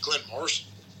Cowboys, Glenn Morrison.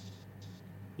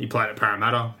 He played at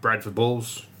Parramatta, Bradford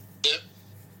Bulls. Yep.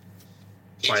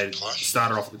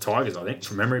 Started off at the Tigers, I think,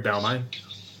 from memory, Balmain.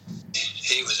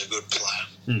 He was a good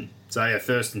player. So, yeah,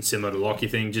 Thurston, similar to Lockie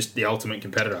thing, just the ultimate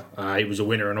competitor. He was a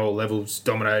winner on all levels,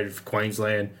 dominated for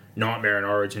Queensland, nightmare in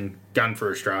Origin, gun for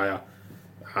Australia,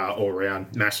 all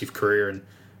round, massive career. And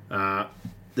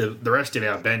the rest of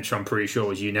our bench, I'm pretty sure,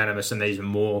 was unanimous, and these are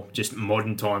more just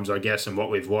modern times, I guess, and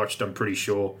what we've watched, I'm pretty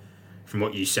sure, from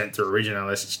what you sent through Origin,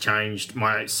 unless it's changed.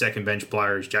 My second bench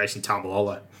player is Jason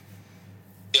Taumalolo.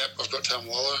 Yep, I've got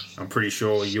Taumalolo. I'm pretty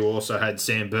sure you also had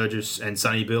Sam Burgess and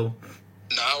Sonny Bill.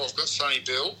 No, I've got Sonny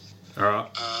Bill. All right.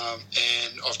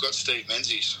 And I've got Steve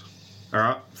Menzies. All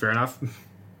right, fair enough.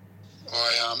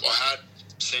 I had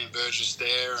Sam Burgess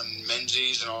there and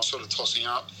Menzies, and I was sort of tossing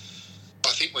up. I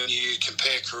think when you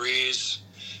compare careers,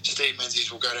 Steve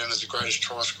Menzies will go down as the greatest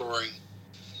try-scoring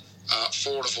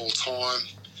forward of all time.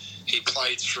 He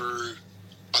played through,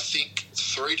 I think,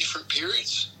 3 different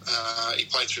periods. He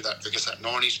played through that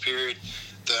 90s period,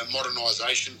 the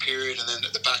modernisation period, and then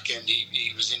at the back end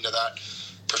he was into that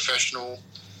professional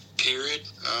period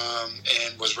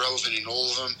and was relevant in all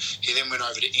of them. He then went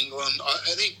over to England.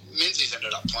 I think Menzies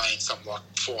ended up playing something like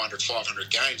 400, 500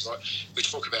 games. Like we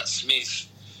talk about Smith,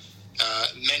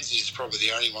 Menzies is probably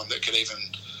the only one that could even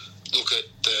look at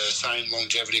the same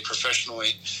longevity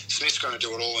professionally. Smith's going to do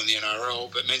it all in the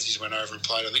NRL, but Menzies went over and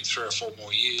played, I think, 3 or 4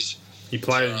 more years. He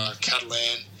played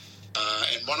Catalan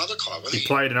and one other club. He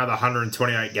played another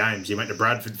 128 games. He went to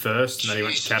Bradford first, and then he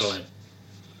went to Catalan.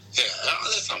 Yeah,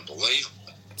 that's unbelievable.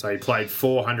 So he played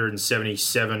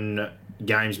 477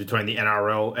 games between the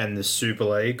NRL and the Super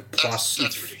League. Plus,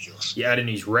 that's ridiculous. You add in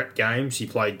his rep games, he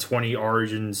played 20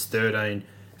 Origins, 13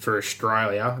 for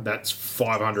Australia. That's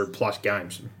 500 plus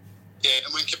games. Yeah,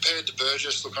 and when compared to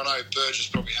Burgess, look, I know Burgess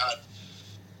probably had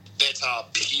better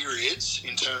periods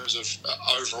in terms of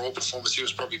overall performance. He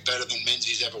was probably better than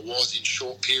Menzies ever was in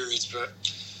short periods, but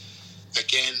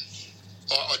again,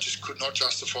 I just could not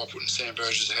justify putting Sam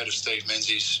Burgess ahead of Steve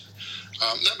Menzies.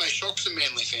 That may shock some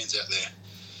Manly fans out there,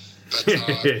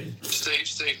 but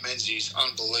Steve Menzies,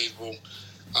 unbelievable.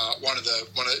 One of the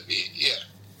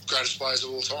greatest players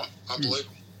of all time.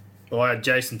 Unbelievable. Well, I had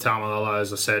Jason Taumalolo,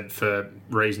 as I said, for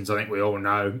reasons I think we all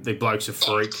know. The bloke's a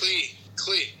freak.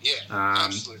 Clear, yeah.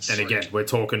 Absolute and again, we're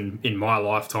talking in my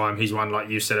lifetime. He's one, like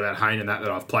you said about Hayne and that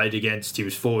I've played against. He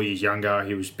was 4 years younger.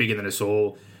 He was bigger than us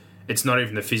all. It's not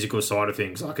even the physical side of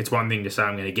things. Like, it's one thing to say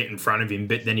I'm going to get in front of him,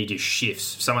 but then he just shifts.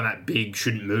 Someone that big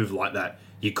shouldn't move like that.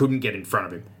 You couldn't get in front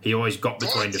of him. He always got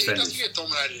between defenders. He doesn't get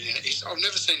dominated in it. I've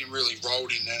never seen him really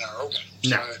rolled in an NRL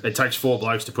game. No, it takes 4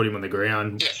 blokes to put him on the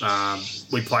ground. Yeah.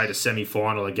 We played a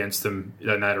semi-final against them. They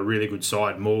had a really good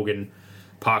side. Morgan,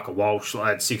 Parker Walsh, I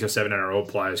had 6 or 7 NRL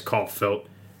players. Kyle Felt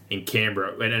in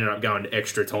Canberra. It ended up going to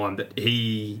extra time. But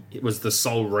it was the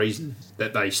sole reason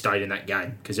that they stayed in that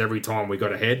game. Because every time we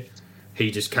got ahead, he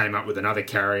just came up with another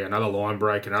carry, another line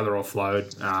break, another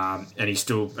offload, and he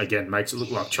still, again, makes it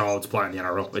look like child's play in the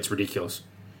NRL. It's ridiculous.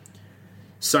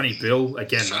 Sonny Bill,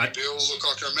 again, Sonny Bill, look,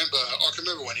 I can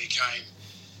remember when he came,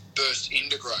 burst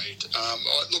into grade. I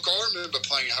remember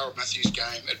playing a Harold Matthews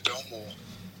game at Belmore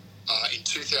in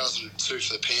 2002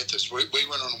 for the Panthers. We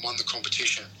went on and won the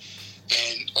competition,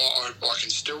 and I can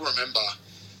still remember,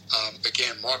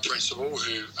 again, my principal,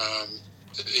 who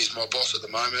is my boss at the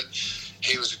moment.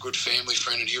 He was a good family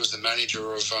friend, and he was the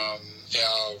manager of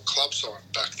our club side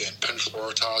back then, Penrith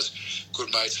Waratahs,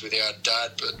 good mates with our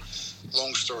dad. But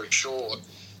long story short,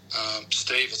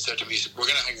 Steve had said to me, we're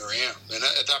going to hang around. And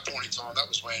at that point in time, that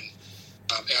was when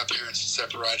our parents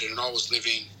had separated, and I was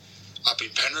living up in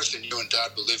Penrith, and you and Dad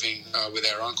were living with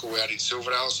our uncle out in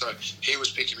Silverdale. So he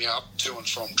was picking me up to and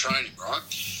from training, right?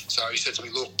 So he said to me,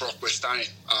 look, Brock, we're staying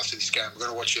after this game. We're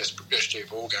going to watch the SG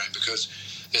ball game because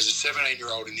there's a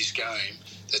 17-year-old in this game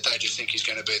that they just think he's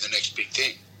going to be the next big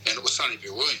thing. And it was Sonny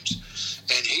Bill Williams.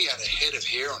 And he had a head of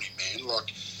hair on him, man,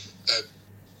 like a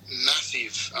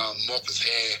massive mop of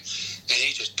hair, and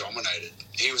he just dominated.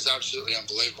 He was absolutely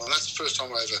unbelievable. And that's the first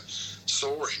time I ever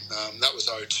saw him. That was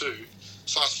 2002.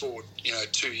 Fast forward,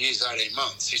 2 years, 18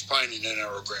 months, he's playing in an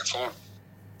NRL Grand Final.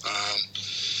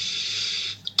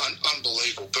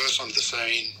 Unbelievable. Burst onto the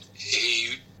scene.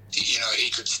 He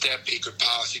could step, he could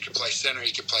pass, he could play centre,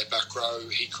 he could play back row,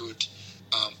 he could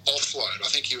offload. I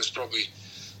think he was probably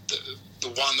the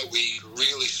one that we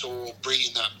really saw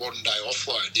bringing that modern day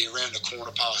offload, the around the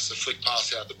corner pass, the flick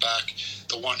pass out the back,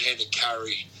 the one-handed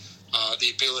carry,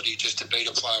 the ability just to beat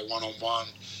a player one-on-one,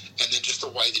 and then just the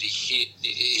way that he hit,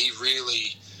 he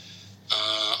really,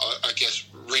 I guess,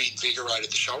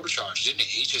 reinvigorated the shoulder charge, didn't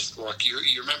he? He just, like,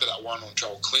 you remember that one on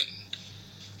Joel Clinton,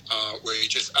 where he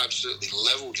just absolutely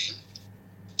levelled him.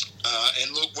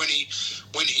 And look, when he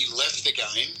left the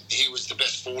game, he was the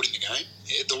best forward in the game.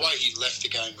 The way he left the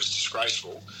game was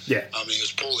disgraceful. Yeah. He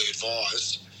was poorly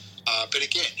advised. But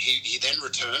again, he then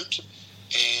returned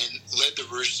and led the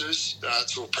Roosters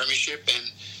to a premiership.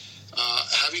 And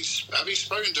having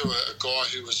spoken to a guy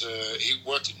who he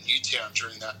worked at Newtown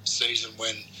during that season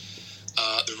when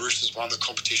the Roosters won the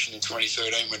competition in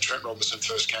 2013 when Trent Robinson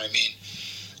first came in.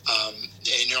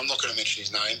 And I'm not going to mention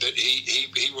his name, but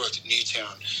he worked at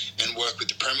Newtown and worked with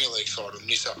the Premier League side or the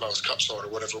New South Wales Cup side or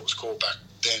whatever it was called back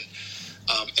then.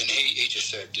 And he just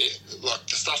said, like,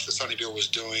 the stuff that Sonny Bill was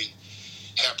doing,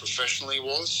 how professional he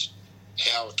was,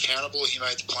 how accountable he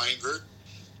made the playing group,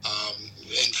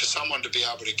 and for someone to be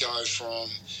able to go from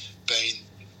being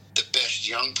the best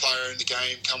young player in the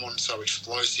game, come on so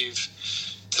explosive,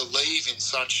 to leave in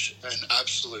such an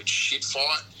absolute shit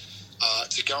fight,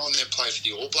 to go and then play for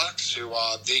the All Blacks, who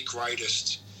are the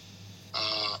greatest,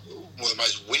 the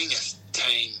most winningest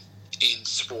team in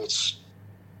sports,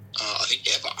 I think,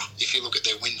 ever, if you look at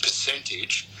their win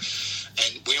percentage.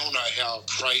 And we all know how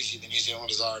crazy the New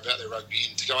Zealanders are about their rugby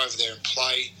union. To go over there and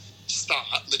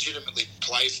legitimately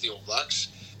play for the All Blacks,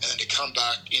 and then to come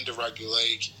back into rugby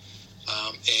league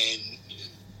and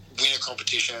win a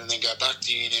competition and then go back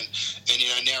to union. And,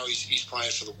 now he's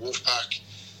playing for the Wolfpack.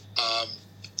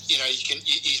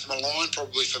 He's maligned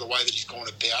probably for the way that he's gone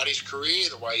about his career,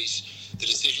 the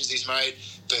decisions he's made.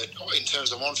 But in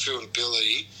terms of on-field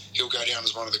ability, he'll go down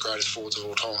as one of the greatest forwards of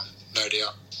all time, no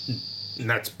doubt. And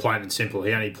that's plain and simple.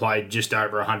 He only played just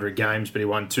over 100 games, but he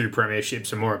won 2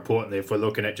 premierships. And more importantly, if we're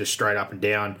looking at just straight up and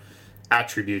down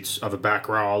attributes of a back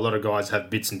row, a lot of guys have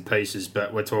bits and pieces,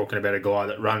 but we're talking about a guy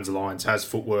that runs lines, has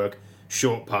footwork,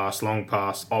 short pass, long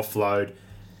pass, offload.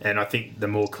 And I think the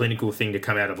more clinical thing to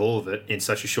come out of all of it in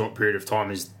such a short period of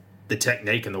time is the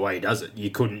technique and the way he does it. You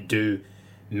couldn't do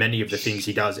many of the things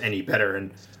he does any better.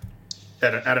 And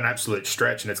at an absolute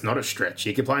stretch, and it's not a stretch,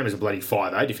 you could play him as a bloody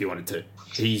 5'8" if you wanted to.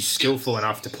 He's skillful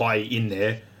enough to play in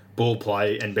there, ball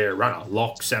play, and be a runner.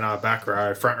 Lock, centre, back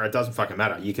row, front row, it doesn't fucking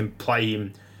matter. You can play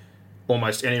him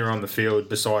almost anywhere on the field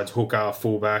besides hooker,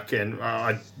 fullback, and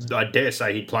I dare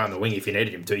say he'd play on the wing if you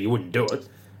needed him to. You wouldn't do it,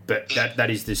 but that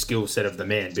is the skill set of the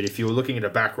man. But if you were looking at a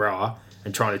back rower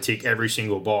and trying to tick every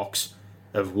single box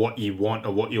of what you want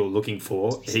or what you're looking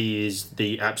for, he is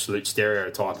the absolute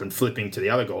stereotype. And flipping to the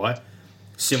other guy,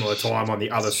 similar time on the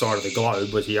other side of the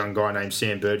globe was a young guy named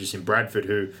Sam Burgess in Bradford,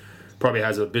 who probably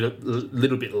has a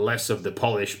little bit less of the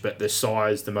polish, but the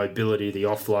size, the mobility, the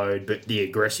offload, but the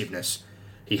aggressiveness.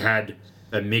 He had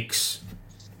a mix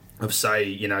of, say,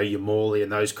 your Morley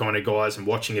and those kind of guys, and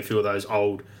watching a few of those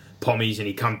old pommies, and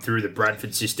he come through the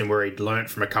Bradford system where he'd learnt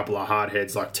from a couple of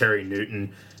hardheads like Terry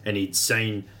Newton, and he'd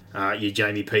seen your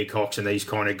Jamie Peacocks and these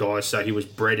kind of guys, so he was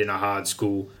bred in a hard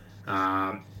school.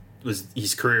 Was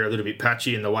his career a little bit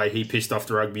patchy in the way he pissed off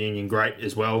the rugby union great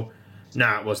as well?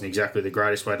 No, it wasn't exactly the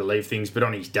greatest way to leave things, but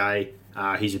on his day,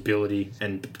 his ability,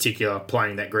 and in particular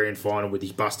playing that grand final with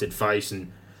his busted face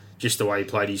and just the way he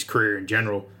played his career in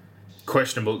general,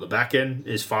 questionable at the back end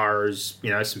as far as,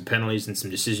 some penalties and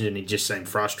some decisions, and he just seemed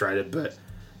frustrated, but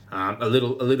a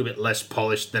little bit less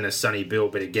polished than a Sonny Bill.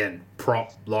 But again,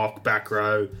 prop, lock, back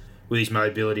row, with his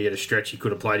mobility at a stretch, he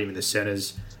could have played him in the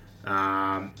centres.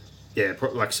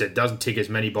 Like I said, doesn't tick as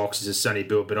many boxes as Sonny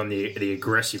Bill, but on the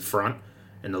aggressive front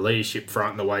and the leadership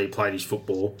front and the way he played his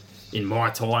football, in my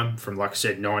time, from, like I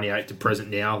said, 98 to present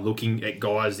now, looking at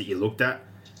guys that you looked at,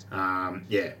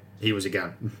 he was a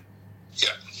gun. Yeah.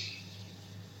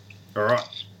 All right,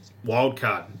 wild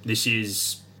card. This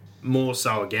is more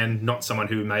so, again, not someone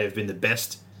who may have been the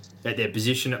best at their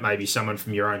position. It may be someone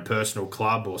from your own personal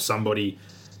club or somebody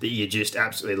that you just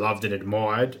absolutely loved and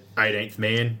admired. 18th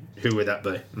man, who would that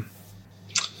be?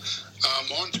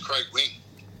 Mine's Craig Wing.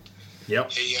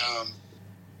 Yep. He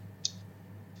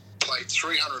played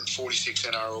 346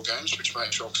 NRL games, which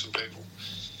may shock some people.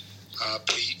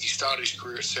 But he started his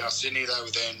career at South Sydney. They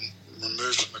were then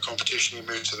removed from the competition. He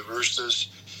moved to the Roosters,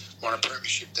 won a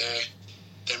premiership there,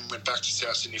 then went back to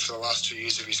South Sydney for the last 2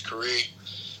 years of his career.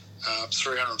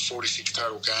 346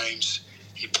 total games.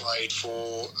 He played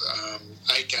for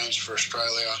 8 games for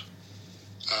Australia.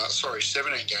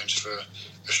 17 games for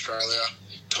Australia,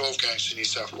 12 games for New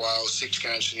South Wales, 6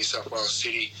 games for New South Wales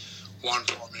City, 1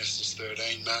 Prime Minister's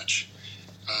 13 match.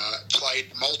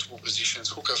 Played multiple positions,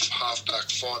 hooker, halfback,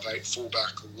 5'8",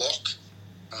 fullback, lock.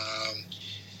 I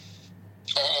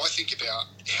think about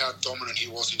how dominant he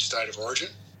was in State of Origin.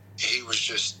 He was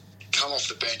just come off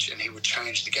the bench and he would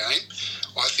change the game.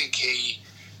 I think he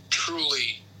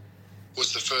truly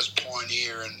was the first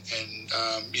pioneer, and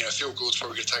Phil Gould's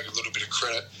probably going to take a little bit of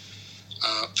credit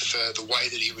for the way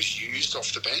that he was used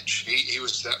off the bench. He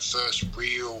was that first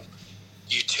real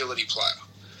utility player.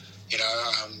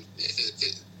 I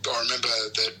remember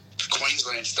that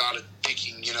Queensland started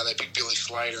picking, they picked Billy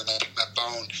Slater and they picked Matt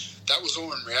Bowen, that was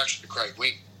all in reaction to Craig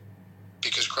Wing,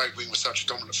 because Craig Wing was such a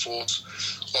dominant force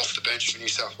off the bench for New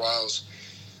South Wales.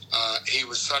 He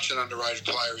was such an underrated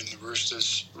player in the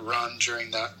Roosters run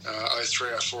during that 03,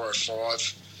 04,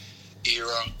 05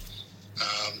 era.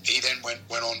 He then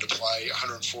went on to play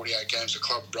 148 games of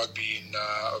club rugby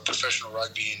professional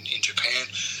rugby in Japan,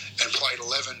 and played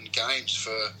 11 games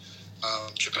for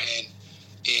Japan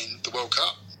in the World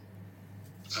Cup.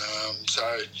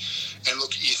 And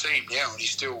look, you see him now, and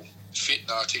he's still fit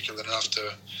and articulate enough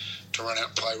to run out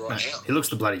and play now. He looks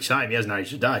the bloody same. He hasn't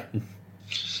aged a day.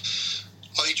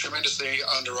 I think tremendously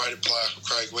underrated player,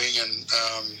 Craig Wing, and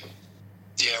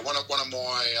one of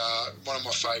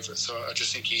my favourites. So I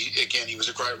just think he was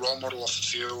a great role model off the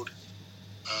field,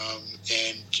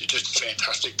 and just a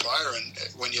fantastic player. And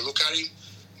when you look at him,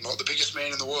 not the biggest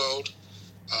man in the world,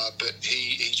 but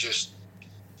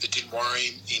it didn't worry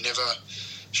him. He never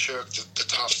shirked the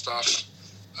tough stuff,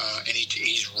 and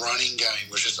his running game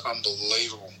was just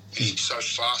unbelievable. And he's so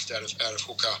fast out of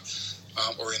hooker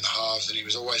or in the halves, and he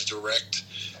was always direct.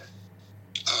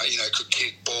 Could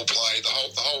kick, ball play, the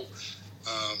whole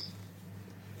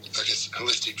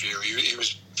holistic view. He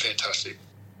was fantastic.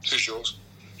 Who's yours?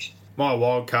 My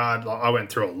wild card, I went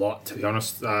through a lot, to be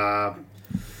honest. I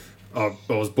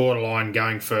was borderline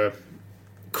going for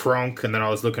Cronk, and then I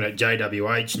was looking at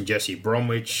JWH and Jesse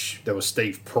Bromwich. There was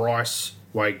Steve Price,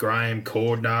 Wade Graham,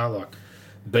 Cordner,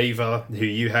 Beaver, who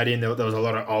you had in. There was a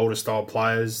lot of older style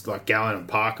players, like Gallen and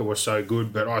Parker were so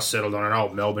good, but I settled on an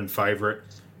old Melbourne favourite.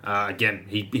 Again,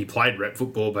 he played rep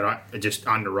football, but I just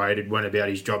underrated, went about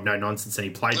his job, no nonsense, and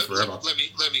he played forever. Let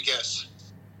me guess.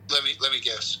 Let me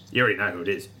guess. You already know who it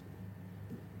is.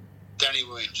 Danny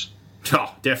Williams.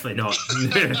 Oh, definitely not.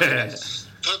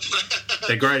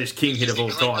 The greatest king hit of all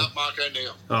time. Mark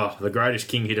O'Neill. Oh, the greatest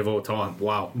king hit of all time.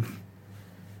 Wow.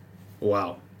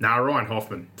 Now, Ryan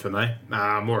Hoffman for me.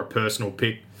 More a personal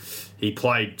pick. He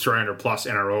played 300-plus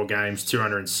NRL games,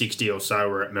 260 or so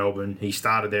were at Melbourne. He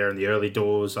started there in the early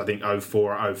doors, I think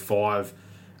 04, 05.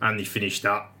 Only finished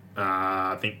up,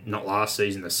 I think not last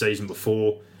season, the season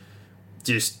before.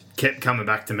 Just kept coming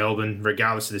back to Melbourne,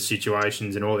 regardless of the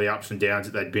situations and all the ups and downs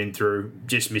that they'd been through.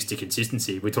 Just missed the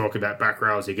consistency. We talk about back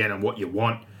rows again and what you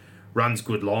want. Runs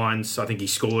good lines. I think he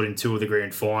scored in 2 of the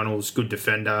grand finals. Good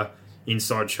defender,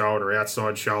 inside shoulder,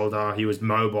 outside shoulder. He was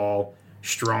mobile,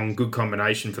 strong, good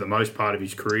combination for the most part of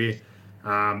his career.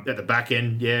 At the back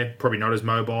end, probably not as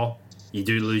mobile. You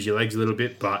do lose your legs a little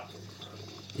bit, but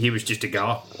he was just a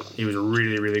goer. He was a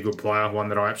really, really good player, one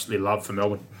that I absolutely love for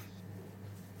Melbourne.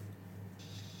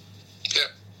 Yeah,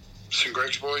 St.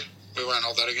 Greg's boy. We won't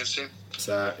hold that against him.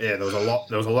 So there was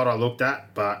a lot I looked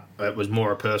at, but it was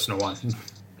more a personal one.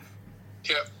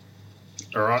 Yeah.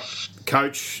 All right,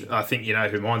 Coach. I think you know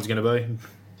who mine's going to be.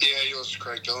 Yeah, yours is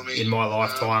Craig Bellamy. In my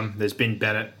lifetime, there's been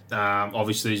Bennett.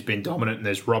 Obviously, he's been dominant, and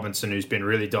there's Robinson, who's been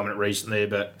really dominant recently.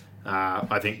 But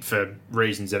I think for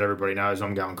reasons that everybody knows,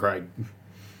 I'm going Craig.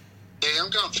 Yeah, I'm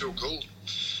going Phil Gould.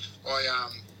 I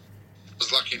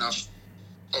was lucky enough,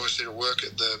 obviously, to work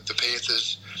at the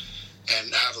Panthers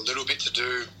and have a little bit to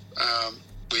do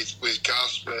with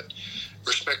Gus, but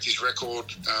respect his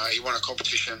record. He won a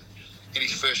competition in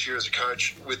his first year as a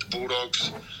coach with the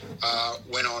Bulldogs,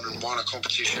 went on and won a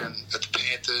competition at the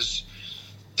Panthers,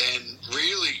 then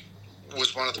really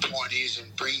was one of the pioneers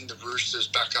in bringing the Roosters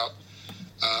back up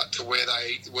to where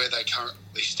they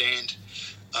currently stand.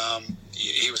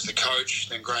 He was the coach,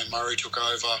 then Graham Murray took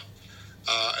over,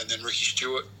 and then Ricky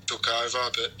Stewart took over,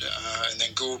 and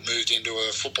then Gould moved into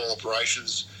a football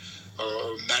operations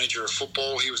or manager of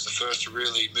football. He was the first to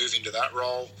really move into that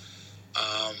role.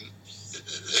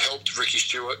 Helped Ricky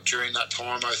Stewart during that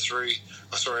time, 02,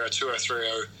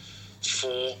 03,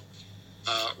 04,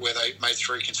 where they made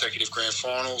 3 consecutive grand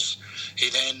finals. He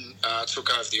then took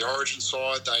over the Origin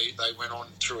side. They went on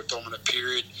through a dominant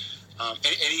period.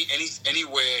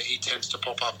 Anywhere he tends to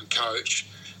pop up and coach,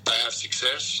 they have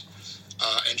success.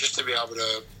 And just to be able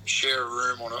to share a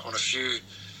room on a few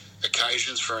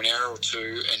occasions for an hour or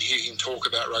two and hear him talk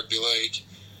about rugby league,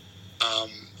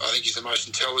 I think he's the most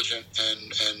intelligent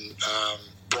and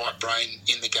bright brain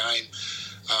in the game.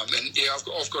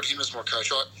 I've got him as my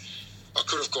coach. I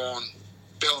could have gone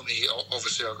Bellamy.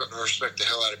 Obviously, I've got to respect the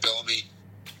hell out of Bellamy.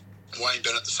 Wayne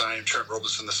Bennett the same, Trent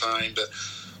Robinson the same. But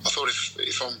I thought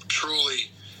if I'm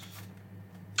truly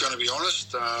going to be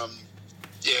honest, I've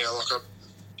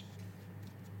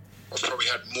probably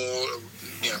had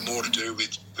more to do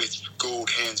with Gould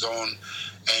hands-on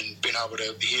and been able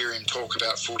to hear him talk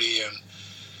about footy and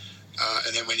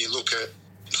then when you look at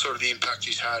sort of the impact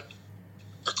he's had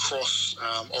across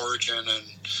Origin and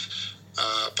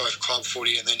both club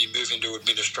footy, and then you move into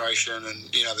administration, and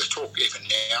there's talk even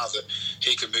now that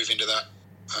he could move into that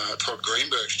Todd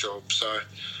Greenberg's job. So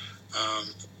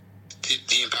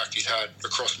the impact he's had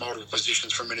across multiple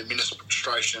positions from an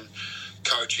administration,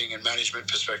 coaching, and management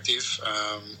perspective,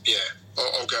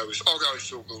 I'll go with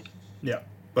Phil Gould. Yeah.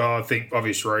 Well, I think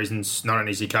obvious reasons. Not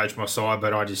only has he coached my side,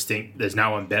 but I just think there's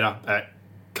no one better at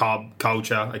club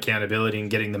culture, accountability, and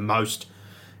getting the most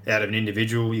out of an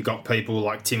individual. You've got people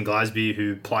like Tim Glasby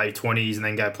who play 20s and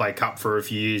then go play Cup for a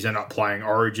few years, end up playing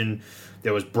Origin.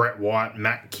 There was Brett White,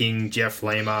 Matt King, Jeff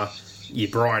Lima,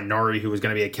 Brian Norrie, who was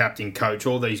going to be a captain coach.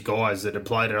 All these guys that had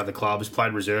played at other clubs,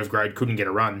 played reserve grade, couldn't get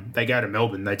a run. They go to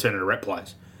Melbourne, they turn into rep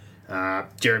players.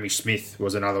 Jeremy Smith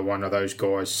was another one of those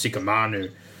guys.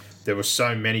 Sikamanu. There were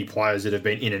so many players that have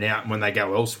been in and out, and when they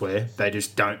go elsewhere, they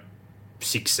just don't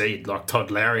succeed. Like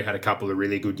Todd Lowry had a couple of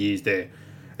really good years there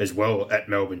as well at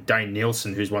Melbourne. Dane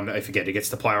Nielsen, who's one that I forget, he gets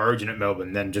to play Origin at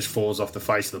Melbourne, then just falls off the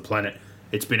face of the planet.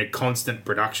 It's been a constant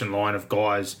production line of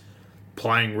guys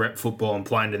playing rep football and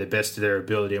playing to the best of their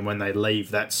ability, and when they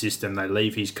leave that system, they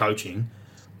leave his coaching,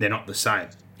 they're not the same.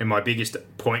 And my biggest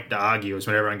point to argue is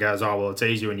when everyone goes, oh, well, it's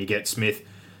easy when you get Smith,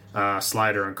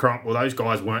 Slater and Cronk. Well, those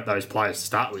guys weren't those players to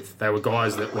start with. They were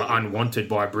guys that were unwanted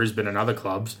by Brisbane and other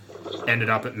clubs, ended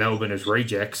up at Melbourne as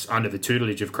rejects under the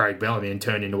tutelage of Craig Bellamy and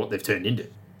turned into what they've turned into.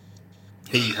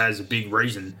 He has a big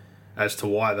reason as to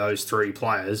why those three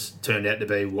players turned out to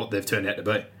be what they've turned out to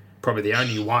be. Probably the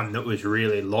only one that was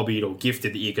really lobbied or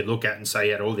gifted that you could look at and say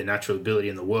he had all the natural ability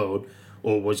in the world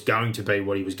or was going to be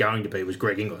what he was going to be was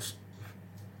Greg Inglis.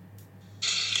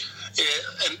 Yeah,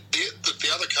 and the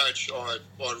other coach I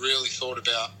really thought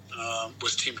about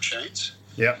was Tim Sheens.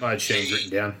 Yeah, I had Sheens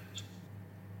written down.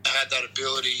 Had that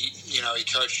ability, he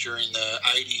coached during the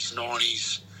 80s,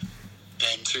 90s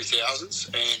and 2000s,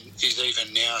 and is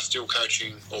even now still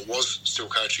coaching, or was still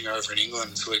coaching over in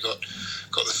England until he got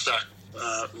the sack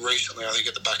recently. I think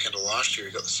at the back end of last year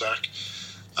he got the sack.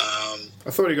 I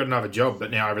thought he got another job,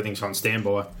 but now everything's on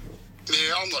standby.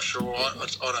 Yeah, I'm not sure. I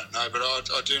don't know, but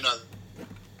I do know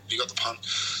he got the punt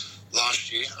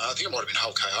last year. I think it might have been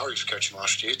Hull KR he was coaching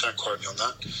last year. Don't quote me on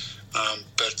that.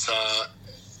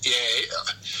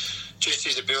 Just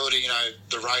his ability,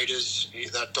 the Raiders,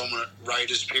 that dominant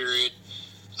Raiders period,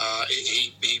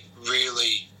 he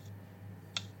really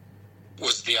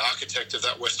was the architect of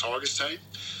that West Tigers team.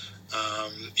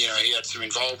 He had some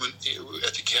involvement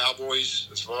at the Cowboys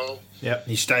as well. Yeah,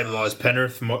 he stabilised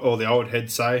Penrith, from what all the old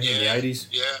heads say in the 80s.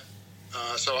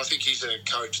 Yeah, so I think he's a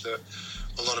coach that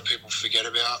a lot of people forget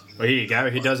about. Well, here you go.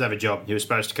 He does have a job. He was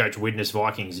supposed to coach Widnes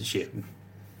Vikings this year.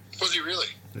 Was he really?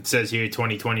 It says here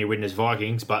 2020 Widnes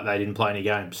Vikings, but they didn't play any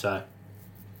games. So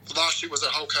last year, was it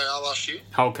Hull KR last year?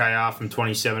 Hull KR from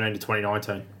 2017 to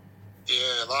 2019.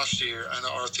 Yeah, last year. And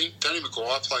I think Danny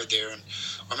Maguire played there. And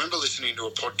I remember listening to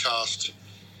a podcast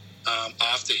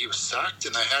after he was sacked,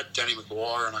 and they had Danny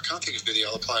Maguire, and I can't think of who the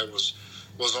other player was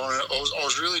on it. I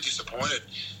was really disappointed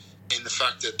in the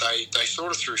fact that they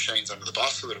sort of threw Sheens under the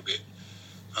bus a little bit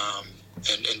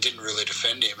and didn't really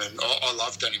defend him. And I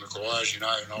love Danny Maguire, as you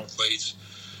know, an old Leeds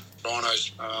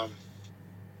Rhinos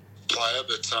player,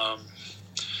 but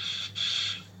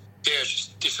it's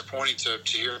just disappointing to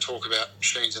hear and talk about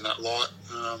Sheens in that light.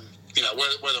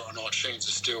 Whether or not Sheens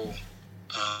is still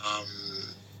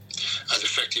as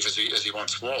effective as he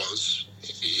once was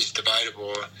is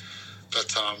debatable.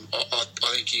 But I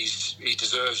think he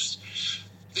deserves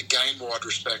the game-wide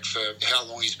respect for how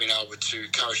long he's been able to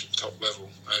coach at the top level.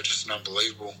 Just an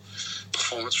unbelievable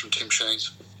performance from Tim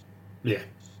Sheens. Yeah.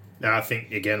 No, I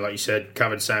think, again, like you said,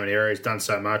 covered so many areas, done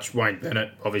so much. Wayne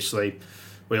Bennett, obviously,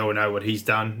 we all know what he's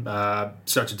done.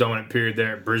 Such a dominant period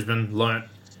there at Brisbane. Learnt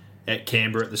at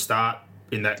Canberra at the start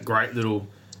in that great little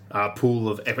pool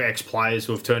of ex-players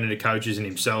who have turned into coaches and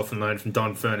himself and learned from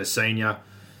Don Furness Sr.,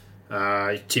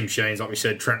 Tim Sheens, like we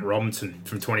said, Trent Robinson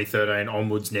from 2013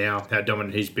 onwards now, how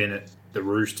dominant he's been at the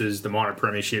Roosters, the minor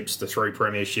premierships, the 3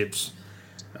 premierships.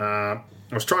 I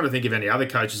was trying to think of any other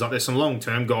coaches. Like, there's some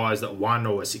long-term guys that won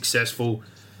or were successful.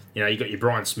 You got your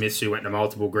Brian Smiths who went to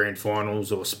multiple grand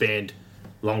finals or spanned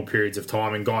long periods of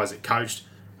time, and guys that coached.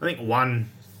 I think one...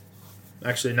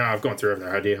 Actually, no, I've gone through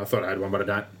everything I had here. I thought I had one, but I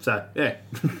don't. So, yeah.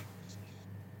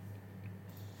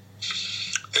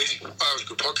 Easy. That was a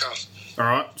good podcast. All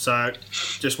right, so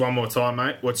just one more time,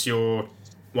 mate. What's your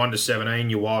 1 to 17,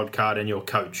 your wild card, and your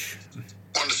coach?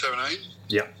 1 to 17?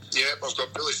 Yeah. Yeah, I've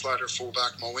got Billy Slater at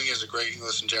fullback. My wingers are Greg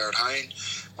Inglis and Jared Hayne.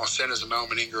 My centres are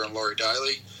Melvin Ingram and Laurie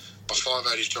Daly. My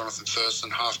 5'8" is Jonathan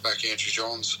Thurston. Halfback Andrew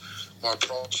Johns. My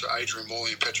props are Adrian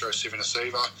Morley and Petro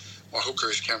Sivanasiva. My hooker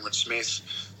is Cameron Smith.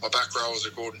 My back rowers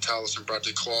are Gordon Tallis and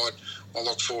Bradley Clyde. My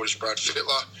lock forward is Brad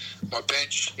Fittler. My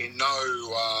bench in no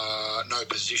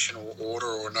positional order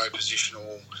or no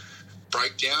positional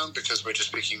breakdown because we're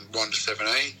just picking 1 to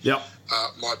 17. Yep.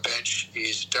 My bench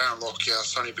is Darren Lockyer,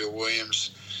 Sonny Bill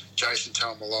Williams, Jason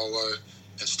Taumalolo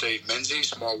and Steve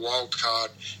Menzies. My wild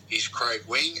card is Craig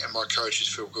Wing and my coach is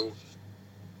Phil Gould.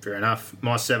 Fair enough.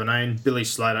 My 17, Billy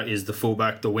Slater is the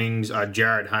fullback. The wings are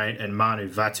Jared Hayne and Manu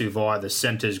Vatuvai. The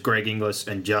centres, Greg Inglis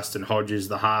and Justin Hodges.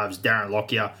 The halves, Darren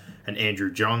Lockyer and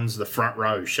Andrew Johns. The front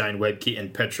row, Shane Webke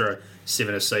and Petro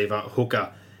Sivanasiva. Hooker,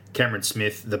 Cameron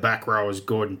Smith. The back row is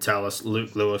Gordon Tallis,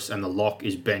 Luke Lewis, and the lock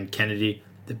is Ben Kennedy.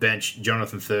 The bench,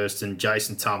 Jonathan Thurston,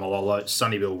 Jason Taumalolo,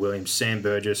 Sonny Bill Williams, Sam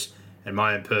Burgess, and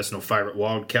my own personal favourite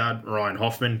wildcard, Ryan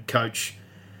Hoffman. Coach,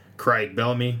 Craig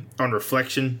Bellamy. On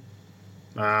reflection,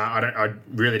 I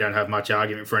really don't have much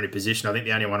argument for any position. I think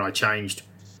the only one I changed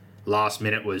last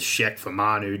minute was Sheck for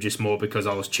Manu, just more because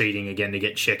I was cheating again to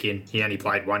get Sheck in. He only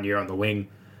played 1 year on the wing.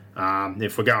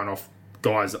 If we're going off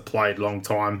guys that played long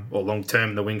term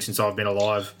in the wing since I've been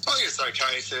alive, I think it's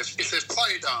okay if they've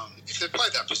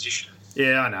played that position.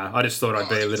 Yeah, I know. I just thought I'd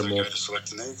be a little more. You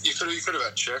could have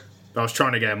had Sheck. I was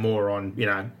trying to go more on,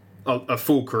 a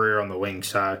full career on the wing.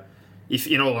 So, if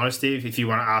in all honesty, if you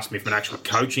want to ask me from an actual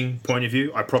coaching point of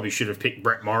view, I probably should have picked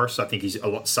Brett Morris. I think he's a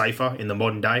lot safer in the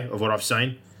modern day of what I've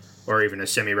seen, or even a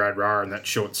Semi Radradra in that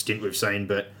short stint we've seen.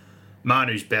 But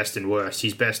Manu's best and worst.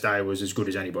 His best day was as good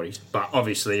as anybody's. But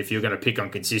obviously, if you're going to pick on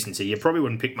consistency, you probably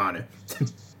wouldn't pick Manu.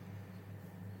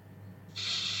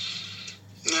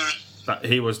 No. But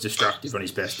he was destructive on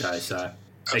his best day. So,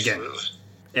 again,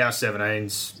 our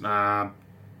 17s,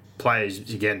 players,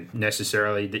 again,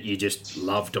 necessarily that you just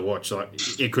love to watch. Like,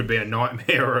 it could be a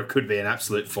nightmare or it could be an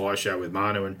absolute fire show with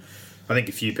Manu. And I think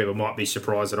a few people might be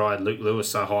surprised that I had Luke Lewis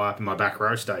so high up in my back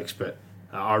row stakes. But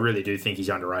I really do think he's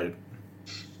underrated.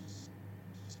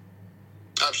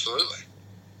 Absolutely.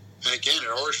 And again,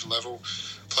 at Origin level,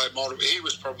 played multiple. He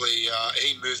was probably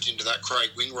he moved into that Craig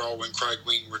Wing role when Craig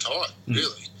Wing retired.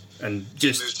 Really, and he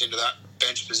moved into that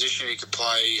bench position. He could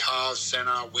play halves,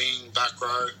 centre, wing, back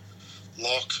row,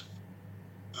 lock.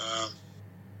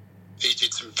 He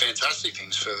did some fantastic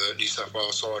things for the New South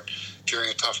Wales side during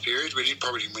a tough period. We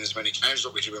probably didn't win as many games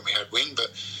as we did when we had Wing,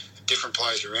 but different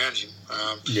players around him.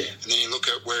 And then you look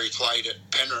at where he played at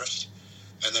Penrith,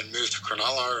 and then moved to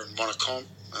Cronulla and won a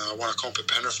comp at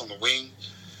Penrith on the wing.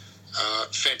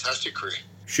 Fantastic career.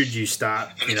 Should you start,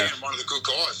 and again, one of the good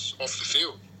guys off the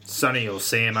field. Sonny or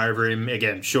Sam over him,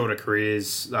 again, shorter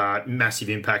careers, massive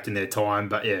impact in their time,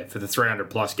 but yeah, for the 300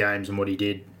 plus games and what he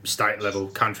did, state level,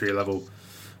 country level,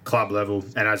 club level,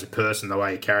 and as a person, the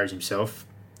way he carries himself,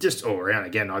 just all around.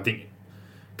 Again, I think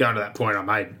going to that point I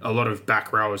made, a lot of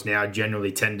back rowers now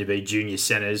generally tend to be junior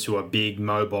centres who are big,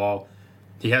 mobile.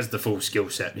 He has the full skill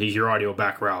set. He's your ideal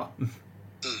back rower.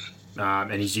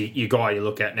 And he's your guy you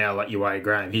look at now, like Uwe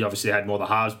Graham. He obviously had more the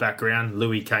halves background.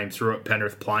 Louis came through at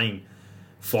Penrith playing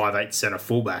 5'8" centre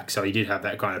fullback, so he did have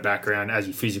that kind of background. As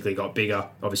he physically got bigger,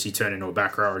 obviously turned into a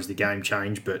back rower as the game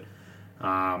changed. But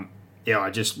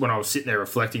when I was sitting there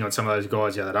reflecting on some of those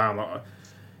guys the other day, I'm like,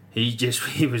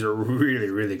 he was a really,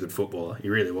 really good footballer. He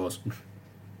really was.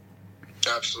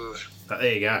 Absolutely. But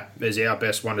there you go. There's our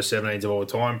best 1 to 17s of all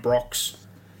time. Brock's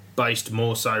based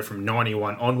more so from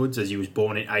 91 onwards, as he was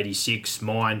born in 86.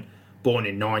 Mine, born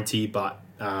in 90, but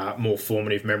more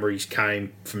formative memories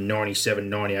came from 97,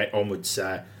 98 onwards.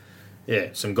 So, yeah,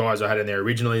 some guys I had in there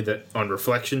originally that, on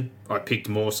reflection, I picked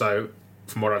more so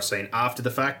from what I've seen after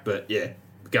the fact. But, yeah,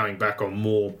 going back on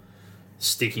more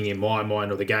sticking in my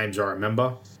mind or the games I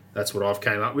remember, that's what I've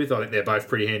came up with. I think they're both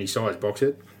pretty handy size,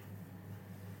 Boxhead.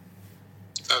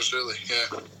 Absolutely,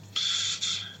 yeah.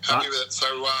 Happy with it. So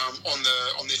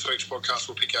on this week's podcast,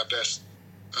 we'll pick our best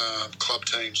club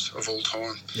teams of all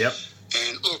time. Yep.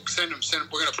 And look, send them.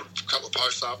 We're going to put a couple of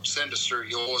posts up. Send us through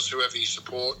yours, whoever you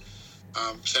support.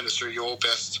 Send us through your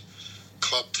best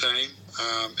club team.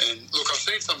 And look, I've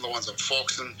seen some of the ones on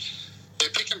Fox, and they're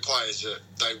picking players that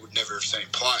they would never have seen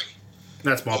play.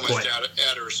 That's my point. Almost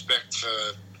out of respect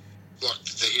for like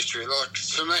the history. Like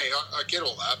for me, I get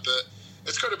all that, but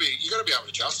it's got to be you got to be able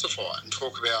to justify it and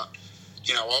talk about.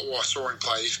 I saw him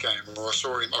play this game, or I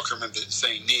can remember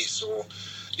seeing this, or,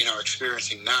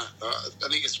 experiencing that. I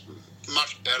think it's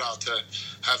much better to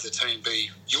have the team be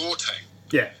your team.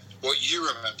 Yeah. What you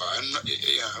remember. And,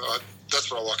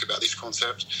 that's what I like about this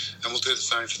concept. And we'll do the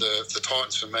same for the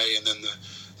Titans for me, and then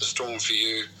the Storm for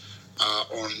you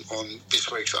on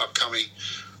this week's upcoming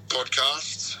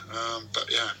podcasts. But,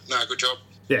 yeah, no, good job.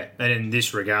 Yeah, and in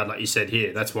this regard, like you said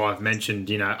here, that's why I've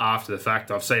mentioned, after the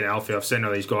fact, I've seen Alfie, I've seen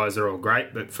all these guys, they're all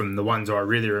great, but from the ones I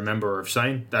really remember or have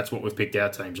seen, that's what we've picked our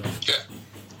teams on. Yeah.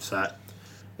 So,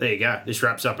 there you go. This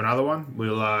wraps up another one.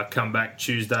 We'll come back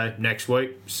Tuesday next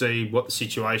week, see what the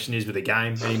situation is with the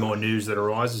game, any more news that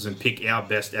arises, and pick our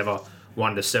best ever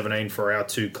 1-17 for our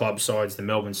two club sides, the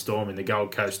Melbourne Storm and the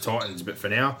Gold Coast Titans. But for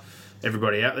now,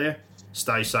 everybody out there,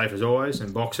 stay safe as always,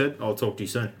 and Boxhead, I'll talk to you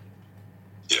soon.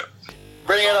 Yeah.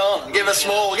 Bring it on. Give us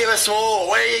more. Give us more.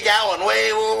 Where are you going?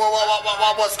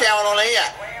 What's going on here?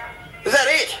 Is that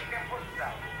it?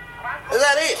 Is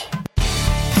that it?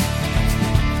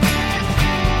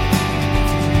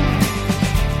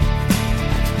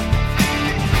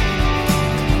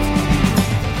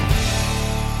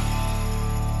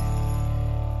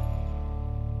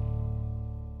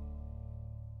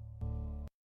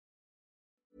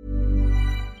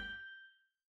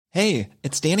 Hey,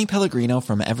 it's Danny Pellegrino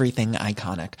from Everything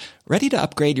Iconic. Ready to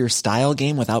upgrade your style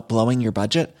game without blowing your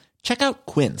budget? Check out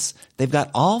Quince. They've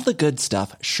got all the good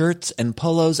stuff, shirts and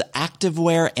polos,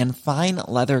 activewear, and fine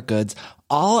leather goods,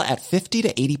 all at 50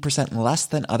 to 80% less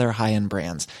than other high-end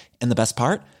brands. And the best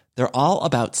part? They're all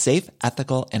about safe,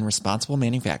 ethical, and responsible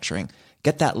manufacturing.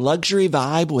 Get that luxury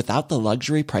vibe without the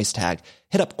luxury price tag.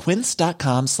 Hit up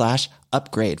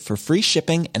quince.com/upgrade for free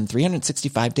shipping and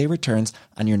 365-day returns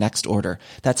on your next order.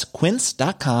 That's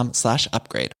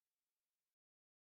quince.com/upgrade.